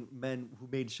dating men who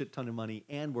made a shit ton of money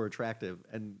and were attractive,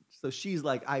 and so she's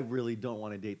like, I really don't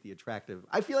want to date the attractive.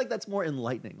 I feel like that's more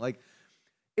enlightening. Like,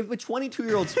 if a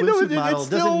 22-year-old swimsuit model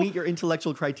doesn't meet your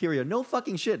intellectual criteria, no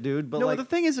fucking shit, dude. But no, the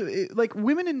thing is, like,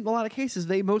 women in a lot of cases,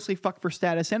 they mostly fuck for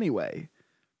status anyway.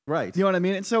 Right. You know what I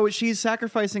mean? And so she's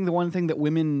sacrificing the one thing that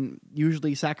women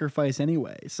usually sacrifice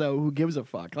anyway. So who gives a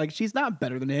fuck? Like, she's not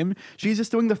better than him. She's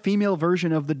just doing the female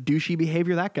version of the douchey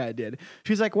behavior that guy did.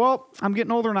 She's like, well, I'm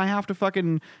getting older and I have to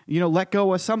fucking, let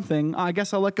go of something. I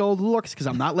guess I'll let go of the looks because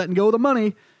I'm not letting go of the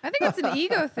money. I think it's an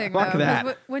ego thing, Fuck though. 'Cause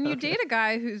that. When you date a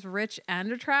guy who's rich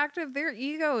and attractive, their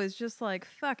ego is just like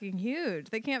fucking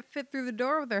huge. They can't fit through the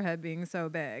door with their head being so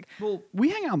big. Well, we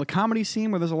hang out on the comedy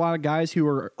scene where there's a lot of guys who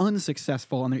are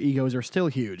unsuccessful and their egos are still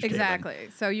huge. Exactly.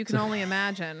 Caitlin. So you can only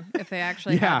imagine if they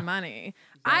actually had money.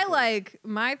 Exactly.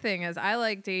 My thing is, I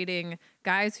like dating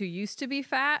guys who used to be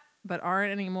fat but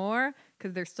aren't anymore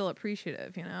because they're still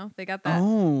appreciative. They got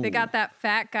that. They got that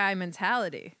fat guy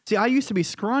mentality. See, I used to be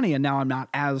scrawny and now I'm not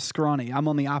as scrawny. I'm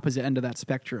on the opposite end of that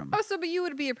spectrum. Oh, but you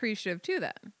would be appreciative too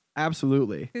then.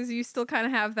 Absolutely. Because you still kind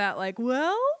of have that like,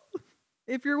 well,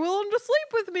 if you're willing to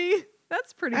sleep with me,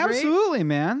 that's pretty great. Absolutely,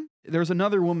 man. There's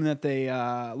another woman that they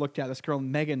looked at, this girl,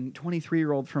 Megan,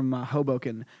 23-year-old from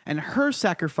Hoboken, and her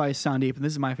sacrifice, Sandeep, and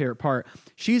this is my favorite part,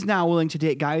 she's now willing to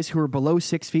date guys who are below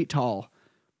 6 feet tall.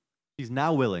 She's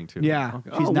now willing to. Yeah,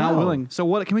 okay. she's now willing. So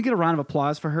what? Can we get a round of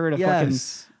applause for her?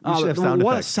 Yes. We should have sound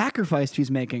what effects. a sacrifice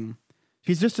she's making.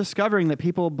 She's just discovering that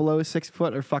people below 6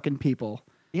 foot are fucking people.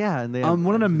 Yeah, and they.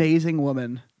 What an amazing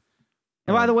woman.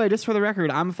 And by the way, just for the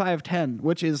record, I'm 5'10",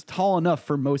 which is tall enough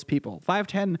for most people.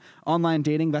 5'10" online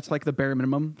dating, that's like the bare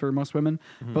minimum for most women.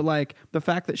 Mm-hmm. But like the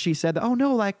fact that she said that, oh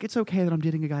no, like it's okay that I'm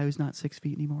dating a guy who's not 6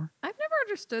 feet anymore. I've never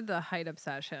understood the height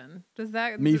obsession. Does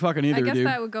that Me fucking either, I guess dude.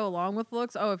 that would go along with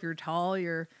looks. Oh, if you're tall,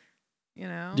 you're,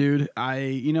 Dude,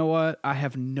 you know what? I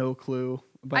have no clue.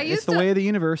 But it's the to- way of the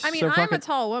universe. I mean, so I'm a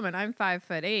tall woman. I'm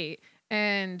 5'8",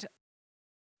 and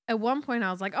at one point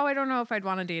I was like, oh, I don't know if I'd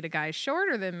want to date a guy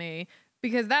shorter than me.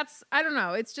 Because I don't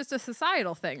know, it's just a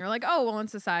societal thing. You're like, oh, well, in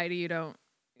society, you don't,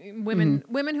 women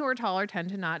who are taller tend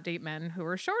to not date men who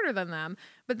are shorter than them.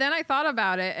 But then I thought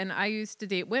about it, and I used to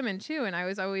date women too, and I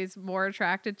was always more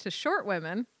attracted to short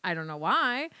women. I don't know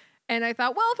why. And I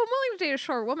thought, well, if I'm willing to date a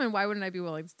short woman, why wouldn't I be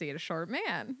willing to date a short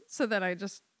man? So then I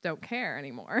just don't care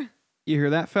anymore. You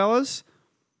hear that, fellas?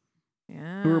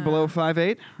 Yeah. Who are below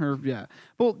 5'8"? Or yeah.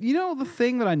 Well, the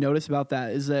thing that I notice about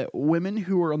that is that women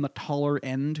who are on the taller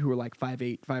end, who are like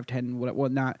 5'8", 5'10",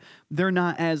 whatnot, they're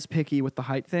not as picky with the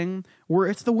height thing. Where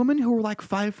it's the women who are like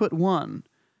 5'1",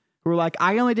 who are like,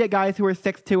 I only date guys who are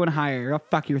 6'2" and higher. Go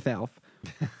fuck yourself.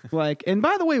 And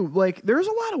by the way, there's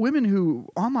a lot of women who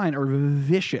online are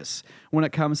vicious when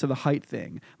it comes to the height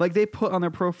thing. Like, they put on their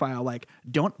profile, like,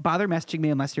 don't bother messaging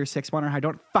me unless you're 6'1" or higher.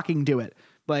 Don't fucking do it.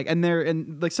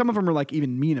 And some of them are like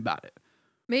even mean about it.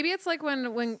 Maybe it's like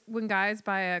when guys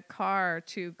buy a car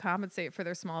to compensate for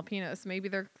their small penis. Maybe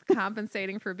they're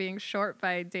compensating for being short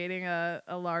by dating a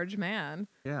large man.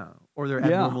 Yeah, or they're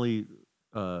abnormally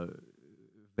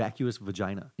vacuous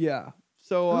vagina. Yeah.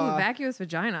 So Ooh, vacuous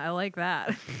vagina. I like that.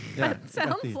 Yeah, That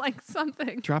sounds like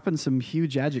something. dropping some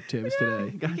huge adjectives today.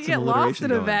 Got You some get lost alliteration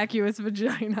in a going. vacuous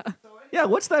vagina. Yeah,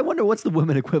 I wonder what's the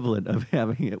women equivalent of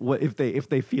having it? What if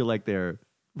they feel like their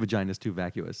vagina's too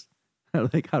vacuous? How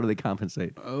do they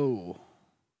compensate? Oh,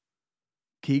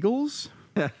 Kegels?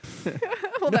 Well,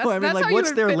 No, I mean, that's like, how you what's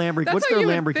would their fix- Lamborghini- that's what's how their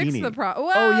you would fix Lamborghini? the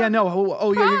Oh yeah, no.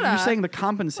 Oh yeah, you're Prada. saying the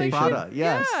compensation. Prada,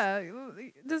 yes. Yeah,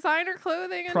 designer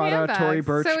clothing and Prada, handbags. Tory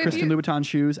Burch, So if Christian you, Louboutin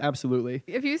shoes, absolutely.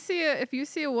 if you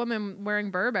see a woman wearing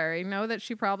Burberry, know that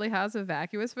she probably has a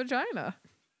vacuous vagina.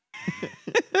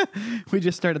 We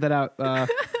just started that out.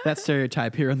 That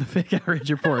stereotype here on the Fake Outrage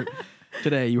Report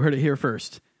today. You heard it here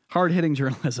first. Hard hitting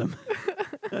journalism.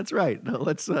 That's right. No,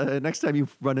 let's next time you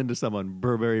run into someone,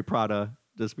 Burberry, Prada,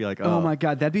 just be like, Oh my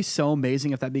god, that'd be so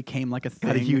amazing if that became like a thing.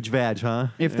 got a huge vag, huh?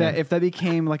 If that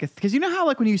became like a, because you know how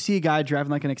like when you see a guy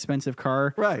driving like an expensive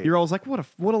car, Right. You're always like, what a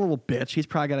little bitch. He's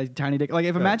probably got a tiny dick. Like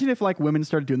imagine if like women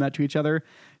started doing that to each other,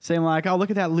 saying like, oh look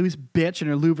at that loose bitch in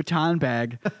her Louis Vuitton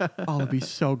bag. Oh, it'd be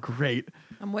so great.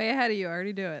 I'm way ahead of you. I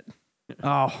already do it.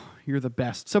 Oh, you're the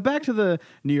best. So back to the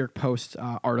New York Post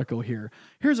article here.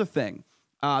 Here's the thing.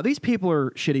 These people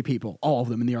are shitty people. All of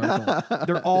them in the article.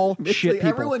 They're all shit people.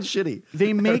 Everyone's shitty.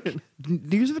 They make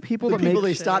these are the people The that people make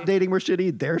they stop dating were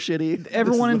shitty. They're shitty. everyone This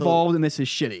is the whole- involved in this is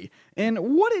shitty. And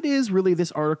what it is really,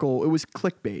 this article, it was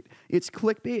clickbait. It's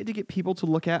clickbait to get people to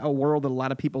look at a world that a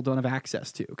lot of people don't have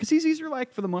access to. Because these are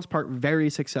like, for the most part, very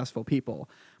successful people.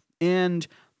 And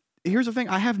here's the thing.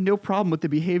 I have no problem with the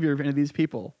behavior of any of these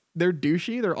people. They're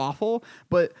douchey. They're awful.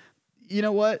 But you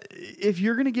know what? If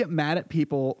you're going to get mad at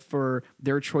people for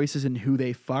their choices and who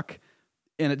they fuck,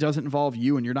 and it doesn't involve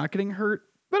you and you're not getting hurt,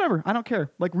 whatever. I don't care.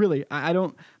 Like, really, I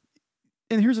don't.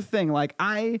 And here's the thing. Like,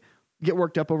 I get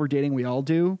worked up over dating. We all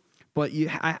do. But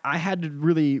I had to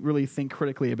really, really think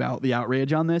critically about the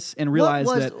outrage on this and realize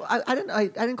that I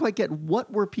didn't quite get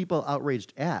what were people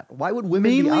outraged at? Why would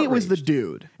women be mainly outraged? it was the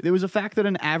dude. There was a fact that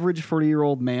an average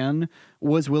 40-year-old man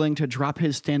was willing to drop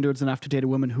his standards enough to date a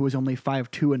woman who was only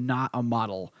 5'2" and not a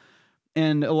model.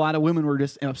 And a lot of women were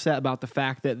just upset about the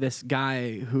fact that this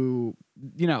guy who,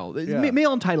 you know,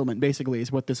 male entitlement basically is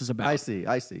what this is about. I see.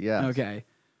 Yeah. Okay.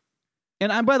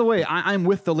 And by the way, I'm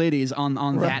with the ladies on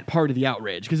that part of the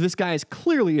outrage because this guy is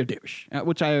clearly a douche,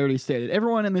 which I already stated.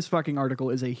 Everyone in this fucking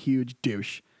article is a huge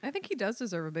douche. I think he does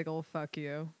deserve a big old fuck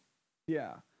you.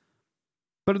 Yeah.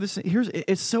 But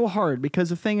it's so hard because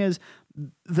the thing is,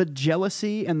 the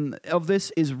jealousy of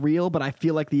this is real, but I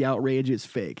feel like the outrage is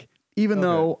fake. Even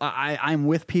though I'm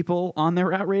with people on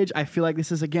their outrage, I feel like this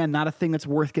is, again, not a thing that's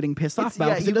worth getting pissed off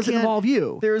about because it doesn't involve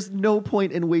you. There's no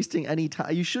point in wasting any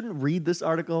time. You shouldn't read this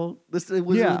article. It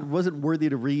wasn't worthy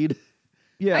to read.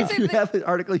 Yeah. I think You have the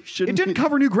article. You shouldn't. It didn't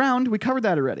cover new ground. We covered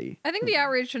that already. I think the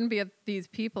outrage shouldn't be at these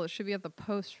people. It should be at the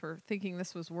Post for thinking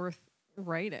this was worth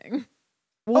writing.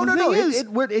 Well, no, the thing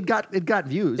is, it got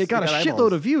views. it got a shitload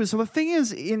eyeballs. of views. So the thing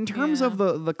is, in terms of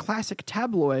the classic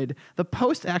tabloid, the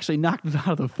Post actually knocked it out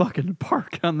of the fucking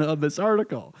park on this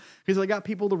article because they got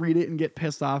people to read it and get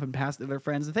pissed off and pass it to their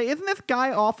friends and say, "Isn't this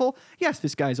guy awful?" Yes,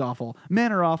 this guy's awful.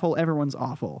 Men are awful. Everyone's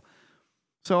awful.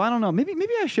 So I don't know. Maybe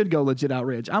I should go legit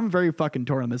outrage. I'm very fucking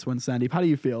torn on this one, Sandeep. How do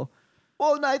you feel?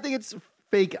 Well, no, I think it's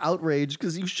fake outrage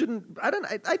because you shouldn't. I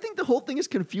think the whole thing is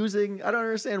confusing. I don't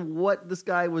understand what this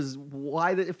guy was.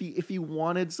 Why that if he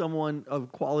wanted someone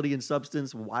of quality and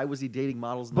substance, why was he dating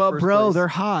models? In the But first bro, place? they're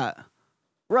hot.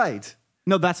 Right.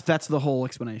 No, that's the whole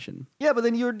explanation. Yeah, but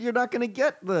then you're not gonna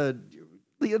get the.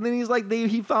 And then he's like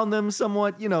he found them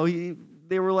somewhat. You know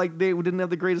they were like they didn't have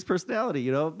the greatest personality.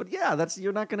 You know, but yeah,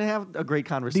 you're not gonna have a great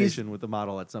conversation with the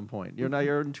model at some point.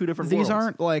 You're in two different. These worlds.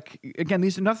 aren't like, again,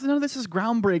 none of this is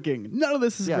groundbreaking. None of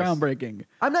this is groundbreaking.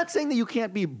 I'm not saying that you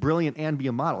can't be brilliant and be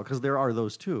a model because there are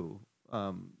those too.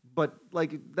 But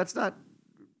like that's not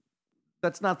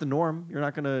the norm. You're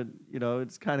not gonna,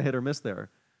 it's kind of hit or miss there.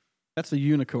 That's a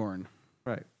unicorn.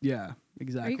 Right. Yeah,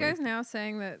 exactly. Are you guys now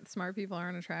saying that smart people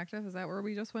aren't attractive? Is that where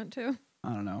we just went to? I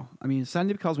don't know. I mean,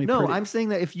 Sandeep calls me No, pretty. I'm saying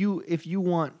that if you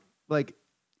want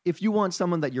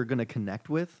someone that you're gonna connect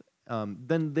with,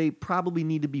 then they probably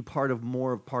need to be part of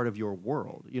your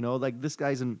world. Like this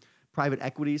guy's in private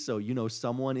equity, so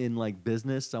someone in like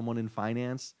business, someone in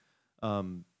finance.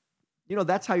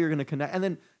 That's how you're going to connect. And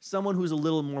then someone who's a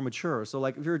little more mature. So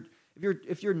like if you're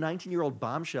a 19-year-old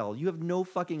bombshell, you have no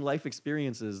fucking life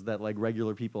experiences that like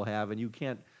regular people have, and you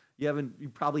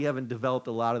probably haven't developed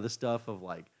a lot of the stuff of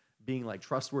like being like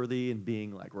trustworthy and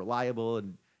being like reliable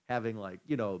and having like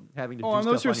having to do and stuff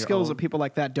those are on your skills own. that people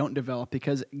like that don't develop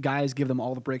because guys give them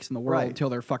all the breaks in the world Right. until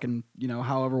they're fucking,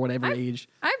 however, whatever age.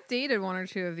 I've dated one or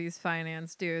two of these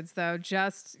finance dudes, though,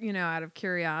 just, out of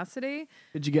curiosity.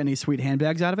 Did you get any sweet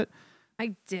handbags out of it?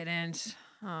 I didn't.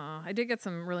 I did get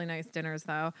some really nice dinners,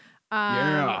 though.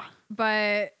 Yeah.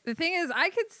 But the thing is, I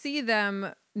could see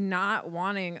them not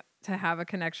wanting to have a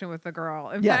connection with the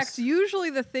girl. In Yes. fact, usually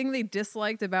the thing they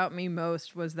disliked about me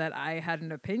most was that I had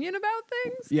an opinion about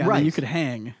things. Yeah, Right. you could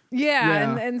hang.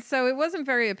 Yeah. And so it wasn't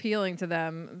very appealing to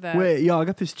them. That Wait, yo, I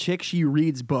got this chick. She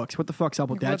reads books. What the fuck's up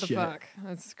with that shit? What the fuck?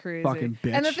 That's crazy. Fucking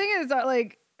bitch. And the thing is,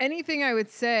 like, anything I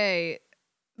would say,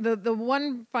 the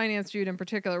one finance dude in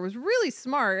particular was really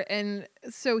smart, and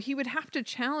so he would have to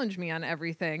challenge me on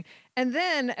everything. And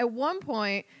then at one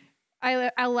point,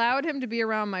 I allowed him to be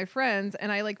around my friends,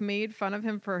 and I made fun of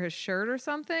him for his shirt or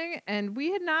something. And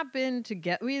we had not been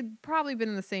together. We had probably been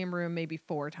in the same room maybe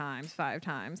 4 times, 5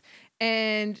 times.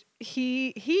 And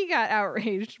he got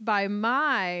outraged by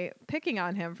my picking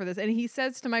on him for this. And he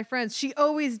says to my friends, "She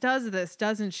always does this,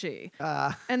 doesn't she?"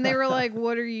 And they were like,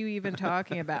 "What are you even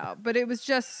talking about?" But it was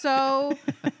just so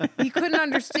he couldn't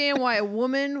understand why a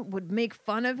woman would make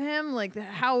fun of him. Like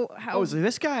how Oh, so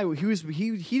this guy,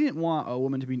 he didn't want a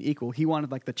woman to be an equal. He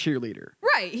wanted the cheerleader.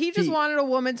 right. He just wanted a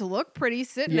woman to look pretty,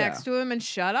 sit Yeah. next to him, and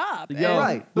shut up. Yo, And-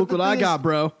 Right. look But what the I thing got, is-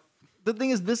 bro. The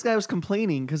thing is, this guy was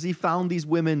complaining because he found these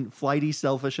women flighty,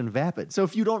 selfish, and vapid. So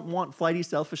if you don't want flighty,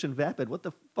 selfish, and vapid, what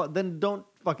the fuck? Then don't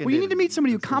fucking. Well, you need to meet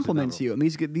somebody who exclusive compliments level.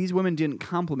 you, and these women didn't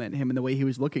compliment him in the way he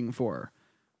was looking for,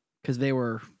 because they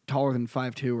were taller than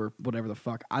 5'2" or whatever the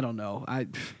fuck. I don't know. I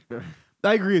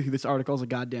agree with you. This article is a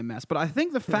goddamn mess, but I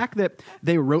think the fact that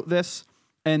they wrote this.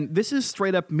 And this is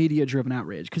straight up media-driven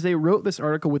outrage because they wrote this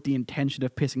article with the intention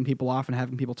of pissing people off and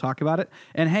having people talk about it.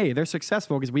 And hey, they're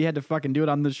successful because we had to fucking do it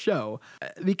on this show.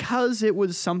 Because it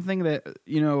was something that,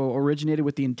 originated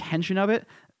with the intention of it,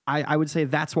 I would say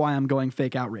that's why I'm going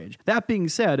fake outrage. That being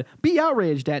said, be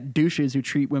outraged at douches who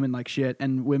treat women like shit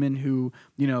and women who,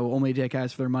 only take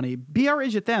guys for their money. Be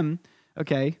outraged at them,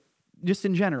 okay? Just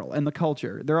in general, and the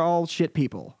culture. They're all shit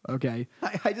people, okay?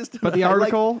 But the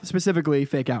article, specifically,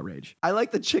 fake outrage. I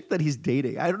like the chick that he's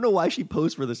dating. I don't know why she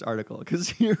posed for this article because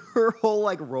her whole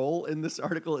role in this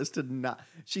article is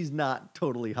she's not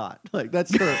totally hot.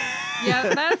 That's her.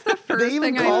 Yeah, that's the first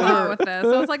even thing I call thought her- with this.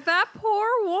 I was like, that poor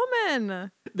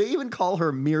woman. They even call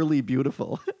her merely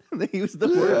beautiful. They use the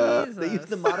word. They use Jesus.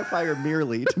 the modifier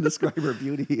merely to describe her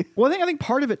beauty. Well, I think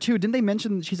part of it too. Didn't they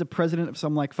mention that she's a president of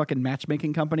some fucking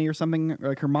matchmaking company or something?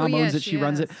 Or, her mom Oh, yeah, owns it. she She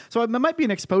runs it. is. So it might be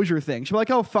an exposure thing. She'll be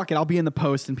like, "Oh fuck it, I'll be in the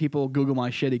post," and people Google my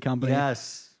shitty company.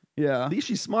 Yes. Yeah. At least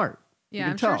she's smart. You Yeah,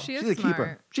 can I'm sure tell. she is She's a keeper.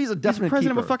 smart. She's a She's definite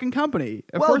president keeper. of a fucking company.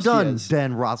 Of well course done, she is.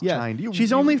 Ben Yeah, Rothschild.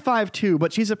 she's only 5'2",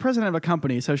 but she's a president of a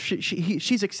company, so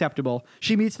she's acceptable.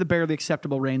 She meets the barely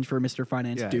acceptable range for Mr.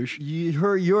 Finance douche.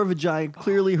 Your vagina,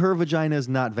 clearly her vagina is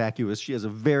not vacuous. She has a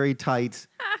very tight.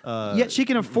 Yet she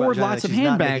can afford vagina lots of she's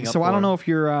not making handbags, up so I for. don't know if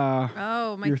you're.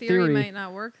 Oh, my Your theory theory. might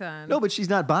not work then. No, but she's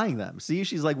not buying them. See,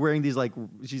 she's wearing these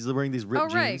she's wearing these ripped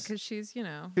oh, right, jeans because she's,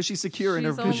 because she's secure in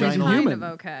her she's only vagina. vaginal. kind human.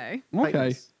 of okay. Okay.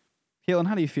 tightness. Caitlin,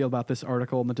 how do you feel about this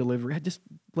article and the delivery? Just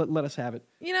let us have it.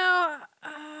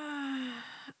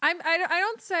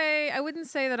 I wouldn't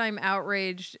say that I'm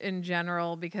outraged in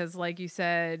general because, like you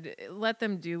said, let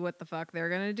them do what the fuck they're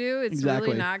gonna do. It's Exactly.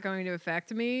 really not going to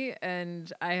affect me,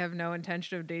 and I have no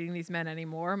intention of dating these men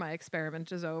anymore. My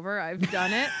experiment is over. I've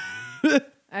done it.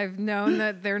 I've known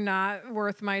that they're not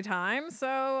worth my time, so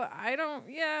I don't.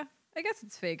 Yeah, I guess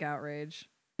it's fake outrage.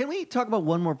 Can we talk about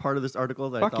one more part of this article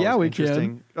that Fuck I thought yeah, was we can.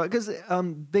 interesting?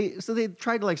 Because they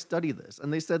tried to study this,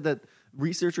 and they said that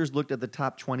researchers looked at the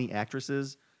top 20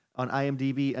 actresses on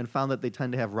IMDb and found that they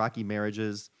tend to have rocky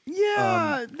marriages.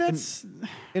 Yeah, that's. In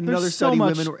There's another so study,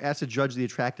 much- women were asked to judge the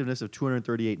attractiveness of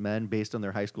 238 men based on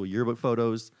their high school yearbook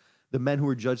photos. The men who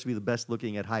were judged to be the best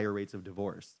looking had higher rates of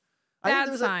divorce. I think Bad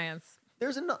there's science.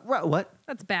 There's a what?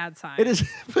 That's bad science. It is,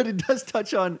 but it does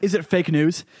touch on. Is it fake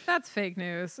news? That's fake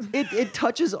news. It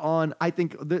touches on. I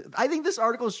think this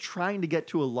article is trying to get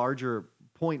to a larger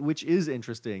point, which is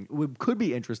interesting. What could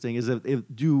be interesting is if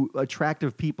do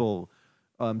attractive people,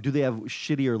 do they have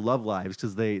shittier love lives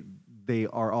because they're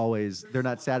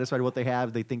not satisfied with what they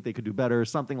have. They think they could do better,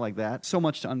 something like that. So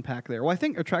much to unpack there. Well, I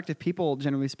think attractive people,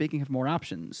 generally speaking, have more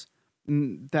options.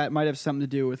 That might have something to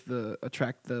do with the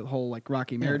whole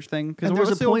rocky marriage thing. And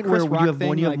there's a point where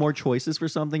when you have more. more choices for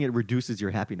something, it reduces your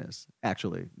happiness.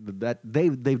 Actually, that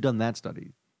they've done that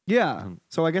study. Yeah,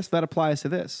 so I guess that applies to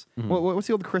this. What's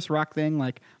the old Chris Rock thing?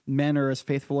 Men are as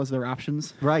faithful as their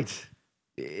options. Right.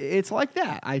 It's like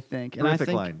that, I think. And Terrific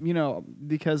I think, line.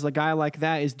 because a guy like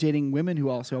that is dating women who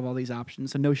also have all these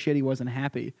options, so no shit, he wasn't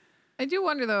happy. I do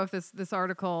wonder though if this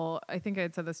article, I think I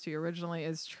had said this to you originally,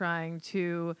 is trying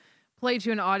to play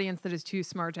to an audience that is too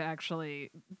smart to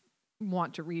actually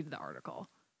want to read the article.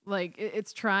 Like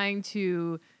it's trying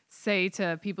to say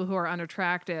to people who are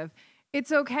unattractive,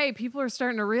 it's okay. People are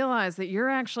starting to realize that you're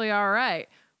actually all right.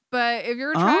 But if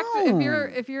you're attractive,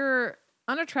 if you're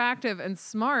unattractive and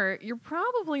smart, you're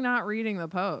probably not reading the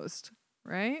Post,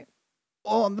 right?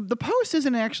 Well, the Post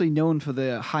isn't actually known for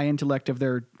the high intellect of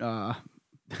their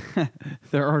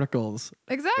their articles.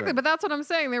 Exactly, Right. but that's what I'm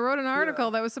saying. They wrote an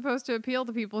article that was supposed to appeal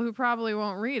to people who probably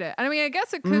won't read it. I mean, I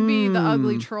guess it could be the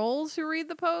ugly trolls who read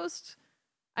the Post.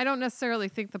 I don't necessarily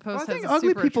think the Post I has think a ugly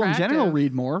super people in general attractive-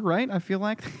 read more, right? I feel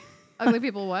like Ugly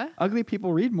people what? ugly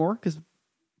people read more because,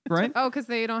 right? Oh, because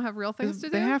they don't have real things to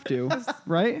do? They have to,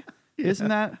 right? Isn't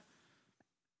that?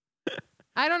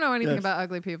 I don't know anything Yes. about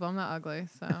ugly people. I'm not ugly,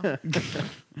 so.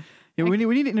 Yeah, we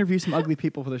need to interview some ugly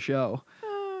people for the show.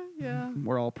 Yeah.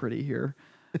 We're all pretty here.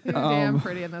 You're damn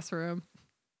pretty in this room.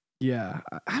 Yeah,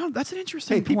 I don't. That's an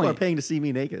interesting Hey, people point. are paying to see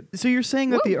me naked. So you're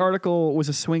saying that the article was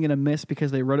a swing and a miss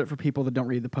because they wrote it for people that don't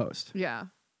read the Post? Yeah,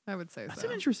 I would say That's so.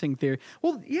 an interesting theory.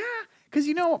 Well, yeah, because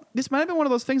this might have been one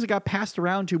of those things that got passed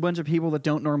around to a bunch of people that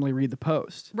don't normally read the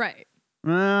Post. Right.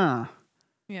 Yeah,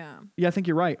 Yeah. I think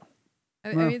you're right.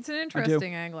 I Well, mean, it's an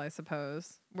interesting angle, I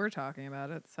suppose. We're talking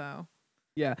about it, so.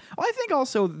 Yeah. Well, I think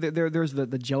also there's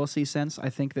the jealousy sense.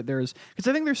 I think that there's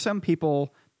some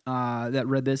people that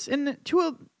read this, and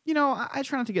I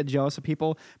try not to get jealous of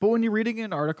people, but when you're reading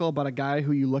an article about a guy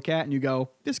who you look at and you go,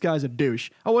 this guy's a douche.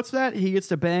 Oh, what's that? He gets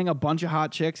to bang a bunch of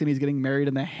hot chicks and he's getting married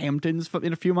in the Hamptons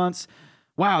in a few months.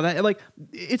 Wow, that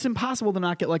it's impossible to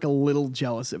not get like a little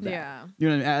jealous of that. Yeah. You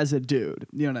know, as a dude.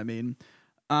 You know what I mean?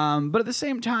 But at the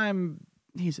same time,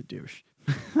 he's a douche.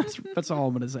 That's all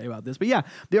I'm going to say about this. But yeah,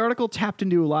 the article tapped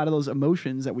into a lot of those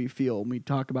emotions that we feel when we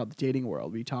talk about the dating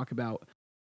world. We talk about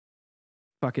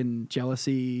fucking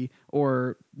jealousy,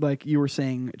 or like you were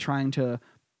saying, trying to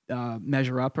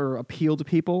measure up or appeal to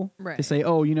people. Right. To say,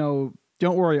 oh,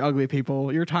 don't worry, ugly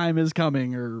people, your time is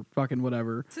coming, or fucking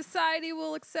whatever. Society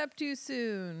will accept you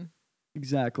soon.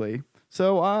 Exactly.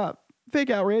 So, fake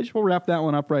outrage. We'll wrap that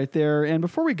one up right there. And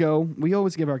before we go, we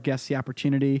always give our guests the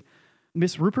opportunity.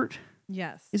 Miss Ruppert,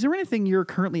 Yes. is there anything you're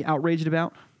currently outraged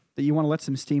about that you want to let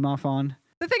some steam off on?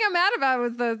 The thing I'm mad about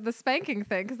was the spanking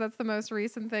thing, because that's the most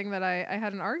recent thing that I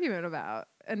had an argument about,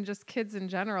 and just kids in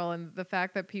general, and the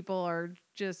fact that people are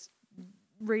just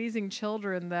raising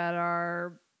children that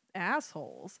are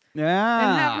assholes Yeah.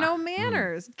 and have no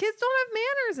manners. Kids don't have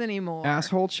manners anymore.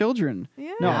 Asshole children.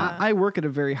 Yeah. No, I work at a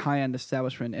very high-end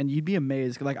establishment, and you'd be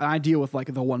amazed. Like, I deal with,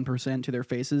 like, the 1% to their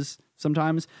faces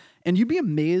sometimes, and you'd be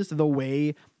amazed the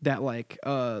way that, like,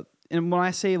 and when I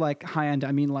say, like, high-end,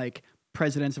 I mean, like,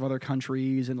 presidents of other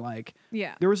countries, and, like,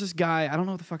 Yeah. there was this guy, I don't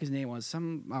know what the fuck his name was. I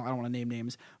don't want to name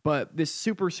names, but this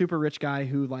super, super rich guy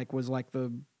who, like, was, like,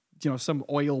 some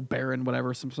oil baron,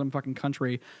 whatever, some fucking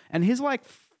country, and his, like,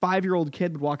 5-year-old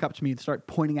kid would walk up to me and start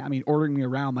pointing at me, ordering me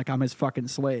around like I'm his fucking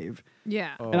slave.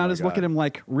 Yeah. Oh And I my just look God. at him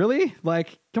like, really?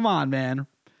 Like, come on, man.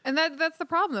 And that's the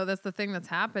problem, though. That's the thing that's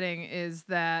happening is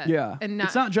that Yeah. and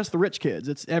It's not just the rich kids.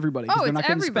 It's everybody. 'cause Oh, they're it's not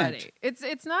getting everybody. spanked.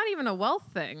 It's not even a wealth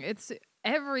thing. It's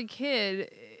every kid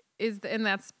and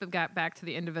that's got back to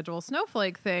the individual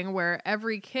snowflake thing, where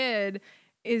every kid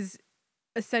is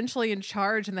essentially in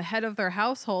charge and the head of their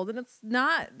household, and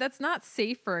that's not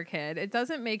safe for a kid. It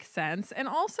doesn't make sense, and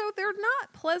also they're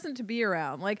not pleasant to be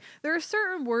around. Like, there are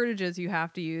certain wordages you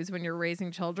have to use when you're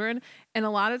raising children, and a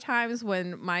lot of times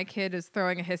when my kid is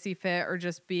throwing a hissy fit or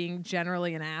just being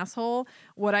generally an asshole,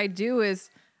 what I do is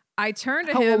I turn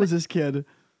to How him. old is this kid?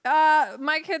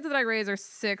 My kids that I raise are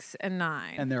 6 and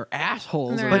 9. And they're assholes.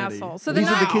 And they're already. assholes. So they're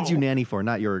These are the not- kids you nanny for,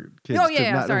 not your kids. Oh to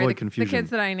yeah, not sorry. avoid The confusion. kids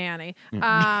that I nanny.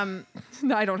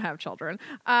 No, I don't have children.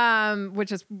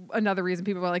 Which is another reason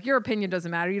people are like, your opinion doesn't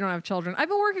matter. You don't have children. I've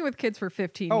been working with kids for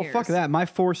 15 Oh, years. fuck that. My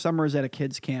 4 summers at a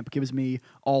kids camp gives me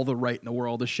all the right in the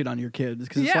world to shit on your kids.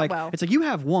 Because Yeah, it's like you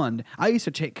have one. I used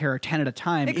to take care of 10 at a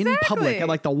time in public Exactly. at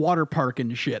like the water park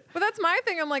and shit. But that's my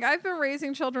thing. I'm like, I've been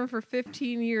raising children for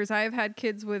 15 years. I've had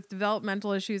kids with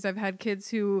developmental issues. I've had kids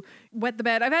who wet the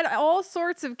bed. I've had all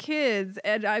sorts of kids,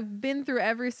 and I've been through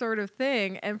every sort of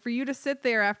thing. And for you to sit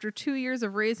there after 2 years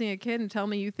of raising a kid and tell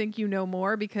me you think you know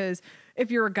more because if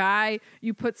you're a guy,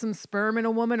 you put some sperm in a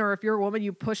woman, or if you're a woman,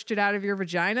 you pushed it out of your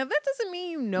vagina, that doesn't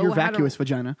mean you know Your how vacuous to,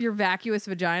 vagina. Your vacuous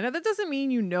vagina. That doesn't mean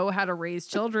you know how to raise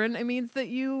children. It means that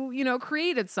you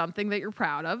created something that you're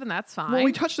proud of, and that's fine. Well,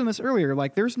 we touched on this earlier.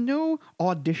 Like, there's no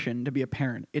audition to be a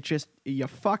parent. It's just you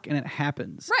fuck and it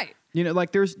happens. Right. You know,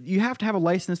 like you have to have a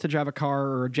license to drive a car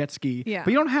or a jet ski. Yeah.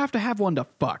 But you don't have to have one to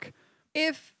fuck.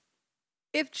 If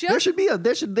If There just should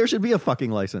be a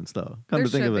fucking license though. Come there to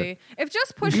think should of be. it. If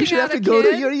just You pushing should out have to a go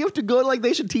kid, to you have to go like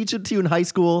they should teach it to you in high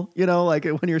school, like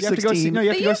when you're You have to go 16. see. No, you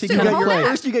have They to go used see. to. You get Home your ec.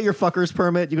 First you get your fuckers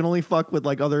permit. You can only fuck with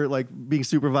like other like being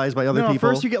supervised by other No, people.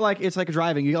 first you get it's like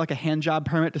driving. You get like a hand job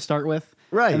permit to start with,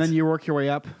 Right. And then you work your way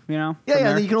up. yeah, from yeah. there.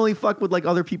 And then you can only fuck with like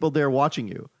other people there watching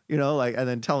you, like and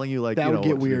then telling you like That you would know,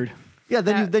 get what to do. weird. Yeah,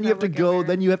 then you That have to would get go. weird.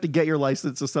 Then you have to get your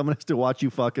license, so someone has to watch you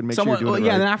fuck and make sure you're doing it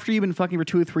yeah. right. And then after you've been fucking for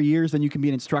 2 or 3 years, then you can be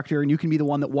an instructor, and you can be the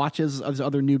one that watches as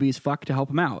other newbies fuck to help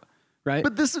them out, right?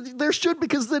 But there should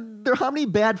because there how many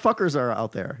bad fuckers are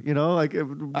out there? Like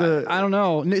the I don't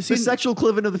know. the sexual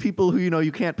equivalent of the people who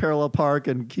you can't parallel park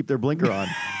and keep their blinker on.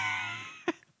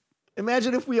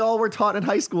 Imagine if we all were taught in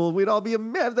high school, we'd all be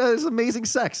that is amazing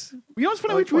sex. You know what's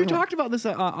funny? We talked about this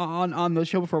on the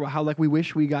show before about how we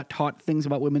wish we got taught things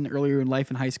about women earlier in life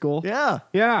in high school. Yeah.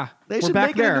 Yeah. They We're should back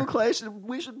make it there. a new class.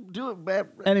 We should do it.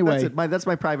 Anyway. that's it. That's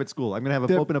my private school. I'm gonna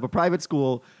open up a private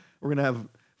school. We're gonna have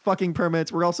fucking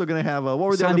permits. We're also gonna have what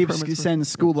were the other Sandeep permits? sends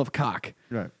School of Cock.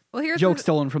 Right. well, here's Joke the,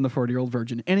 stolen from the 40-year-old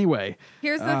virgin. Anyway.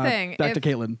 here's the thing. Back to If-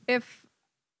 Caitlin. If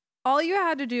all you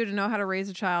had to do to know how to raise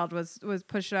a child was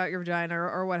push it out your vagina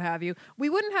or what have you, we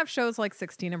wouldn't have shows like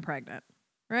 16 and Pregnant,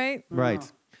 right?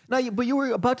 Right. Now, but you were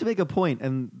about to make a point,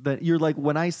 and that you're like,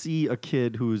 when I see a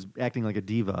kid who's acting like a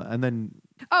diva, and then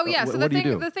Oh yeah. So what do you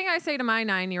do? the thing I say to my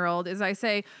 9-year-old is I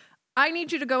say, I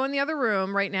need you to go in the other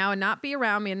room right now and not be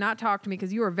around me and not talk to me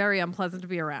because you are very unpleasant to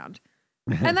be around.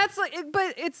 And that's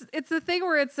but it's the thing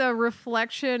where it's a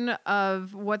reflection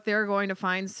of what they're going to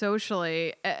find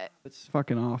socially. It's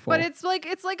fucking awful. But it's like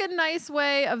a nice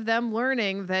way of them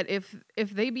learning that if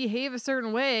they behave a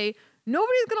certain way,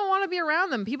 nobody's gonna want to be around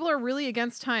them. People are really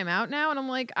against timeout now, and I'm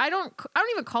like, I don't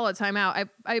even call it timeout.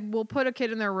 I will put a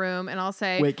kid in their room and I'll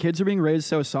say, Wait, kids are being raised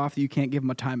so soft that you can't give them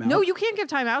a timeout? no, you can't give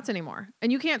timeouts anymore,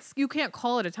 and you can't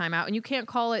call it a timeout, and you can't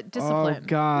call it discipline. Oh,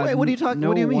 God. Wait, what are you talking? No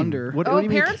what do you mean? wonder. What Oh, do you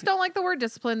mean? parents don't like the word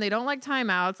discipline. They don't like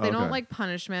timeouts. They Okay. don't like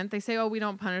punishment. They say, oh, we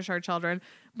don't punish our children.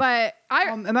 But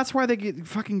And that's why they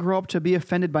fucking grow up to be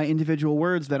offended by individual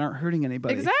words that aren't hurting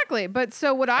anybody. Exactly. But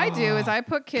so what I do is I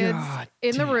put kids God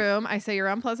in the room. I say, you're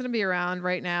unpleasant to be around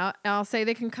right now. And I'll say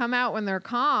they can come out when they're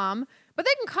calm, but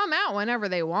they can come out whenever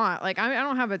they want. Like, I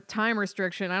don't have a time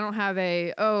restriction. I don't have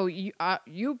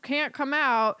you can't come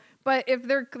out. But if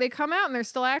they come out and they're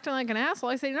still acting like an asshole,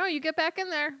 I say, no, you get back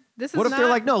in there. This is What if not... they're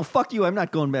like, no, fuck you, I'm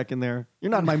not going back in there. You're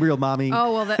not my real mommy.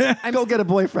 Oh, well, I'm Go get a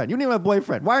boyfriend. You need a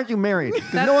boyfriend. Why aren't you married?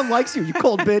 Because no one likes you, you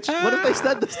cold bitch. What if they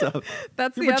said this stuff?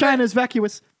 that's Your the other... vagina's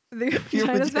vacuous. The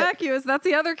vagina's vacuous. That's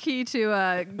the other key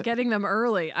to getting them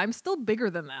early. I'm still bigger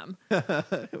than them.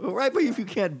 Right, but if you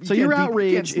can't, So your you can't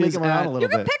outrage snake is them around at- a little You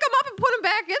can bit. pick them up and put them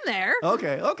back in there.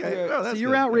 Okay. Oh, So that's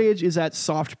your good. outrage is at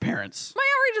soft parents. My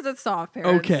outrage is at soft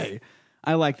parents. Okay.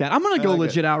 I like that. I'm going to go like it.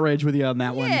 legit outrage with you on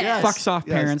that one. Yes. Fuck soft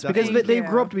Yes, parents because definitely. they Thank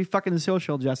grow you. up to be fucking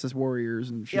social justice warriors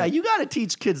and shit. Yeah, you got to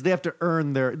teach kids they have to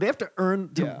earn the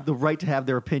right to have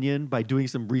their opinion by doing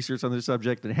some research on their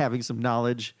subject and having some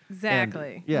knowledge.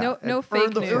 Exactly. And, No and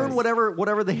fake news. earn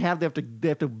whatever they have.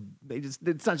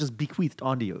 It's not just bequeathed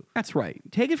onto you. That's right.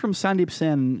 Take it from Sandeep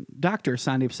Sen, Dr.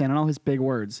 Sandeep Sen, and all his big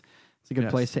words. It's a good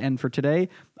Yes. place to end for today.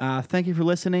 Thank you for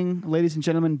listening, ladies and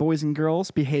gentlemen, boys and girls.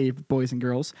 Behave, boys and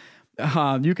girls.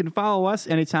 You can follow us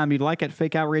anytime you'd like at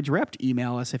Fake Outrage Rep.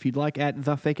 Email us if you'd like at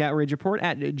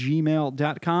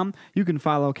thefakeoutragereport@gmail.com. You can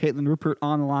follow Caitlin Ruppert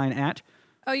online at...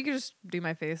 Oh, you can just do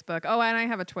my Facebook. Oh, and I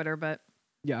have a Twitter, but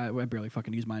Yeah, I barely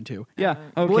fucking use mine too. Yeah,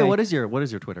 Uh, okay. Wait, what is your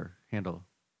Twitter handle?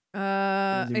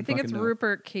 I even think it's fucking know.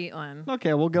 Rupert Caitlin.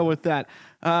 Okay, we'll go with that.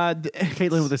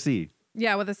 Caitlin with a C.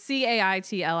 Yeah, with a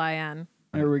Caitlin.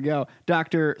 There we go.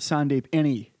 Dr. Sandeep,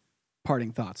 any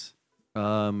parting thoughts?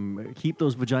 Keep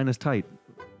those vaginas tight.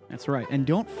 That's right. And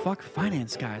don't fuck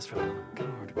finance guys for the love of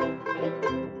God.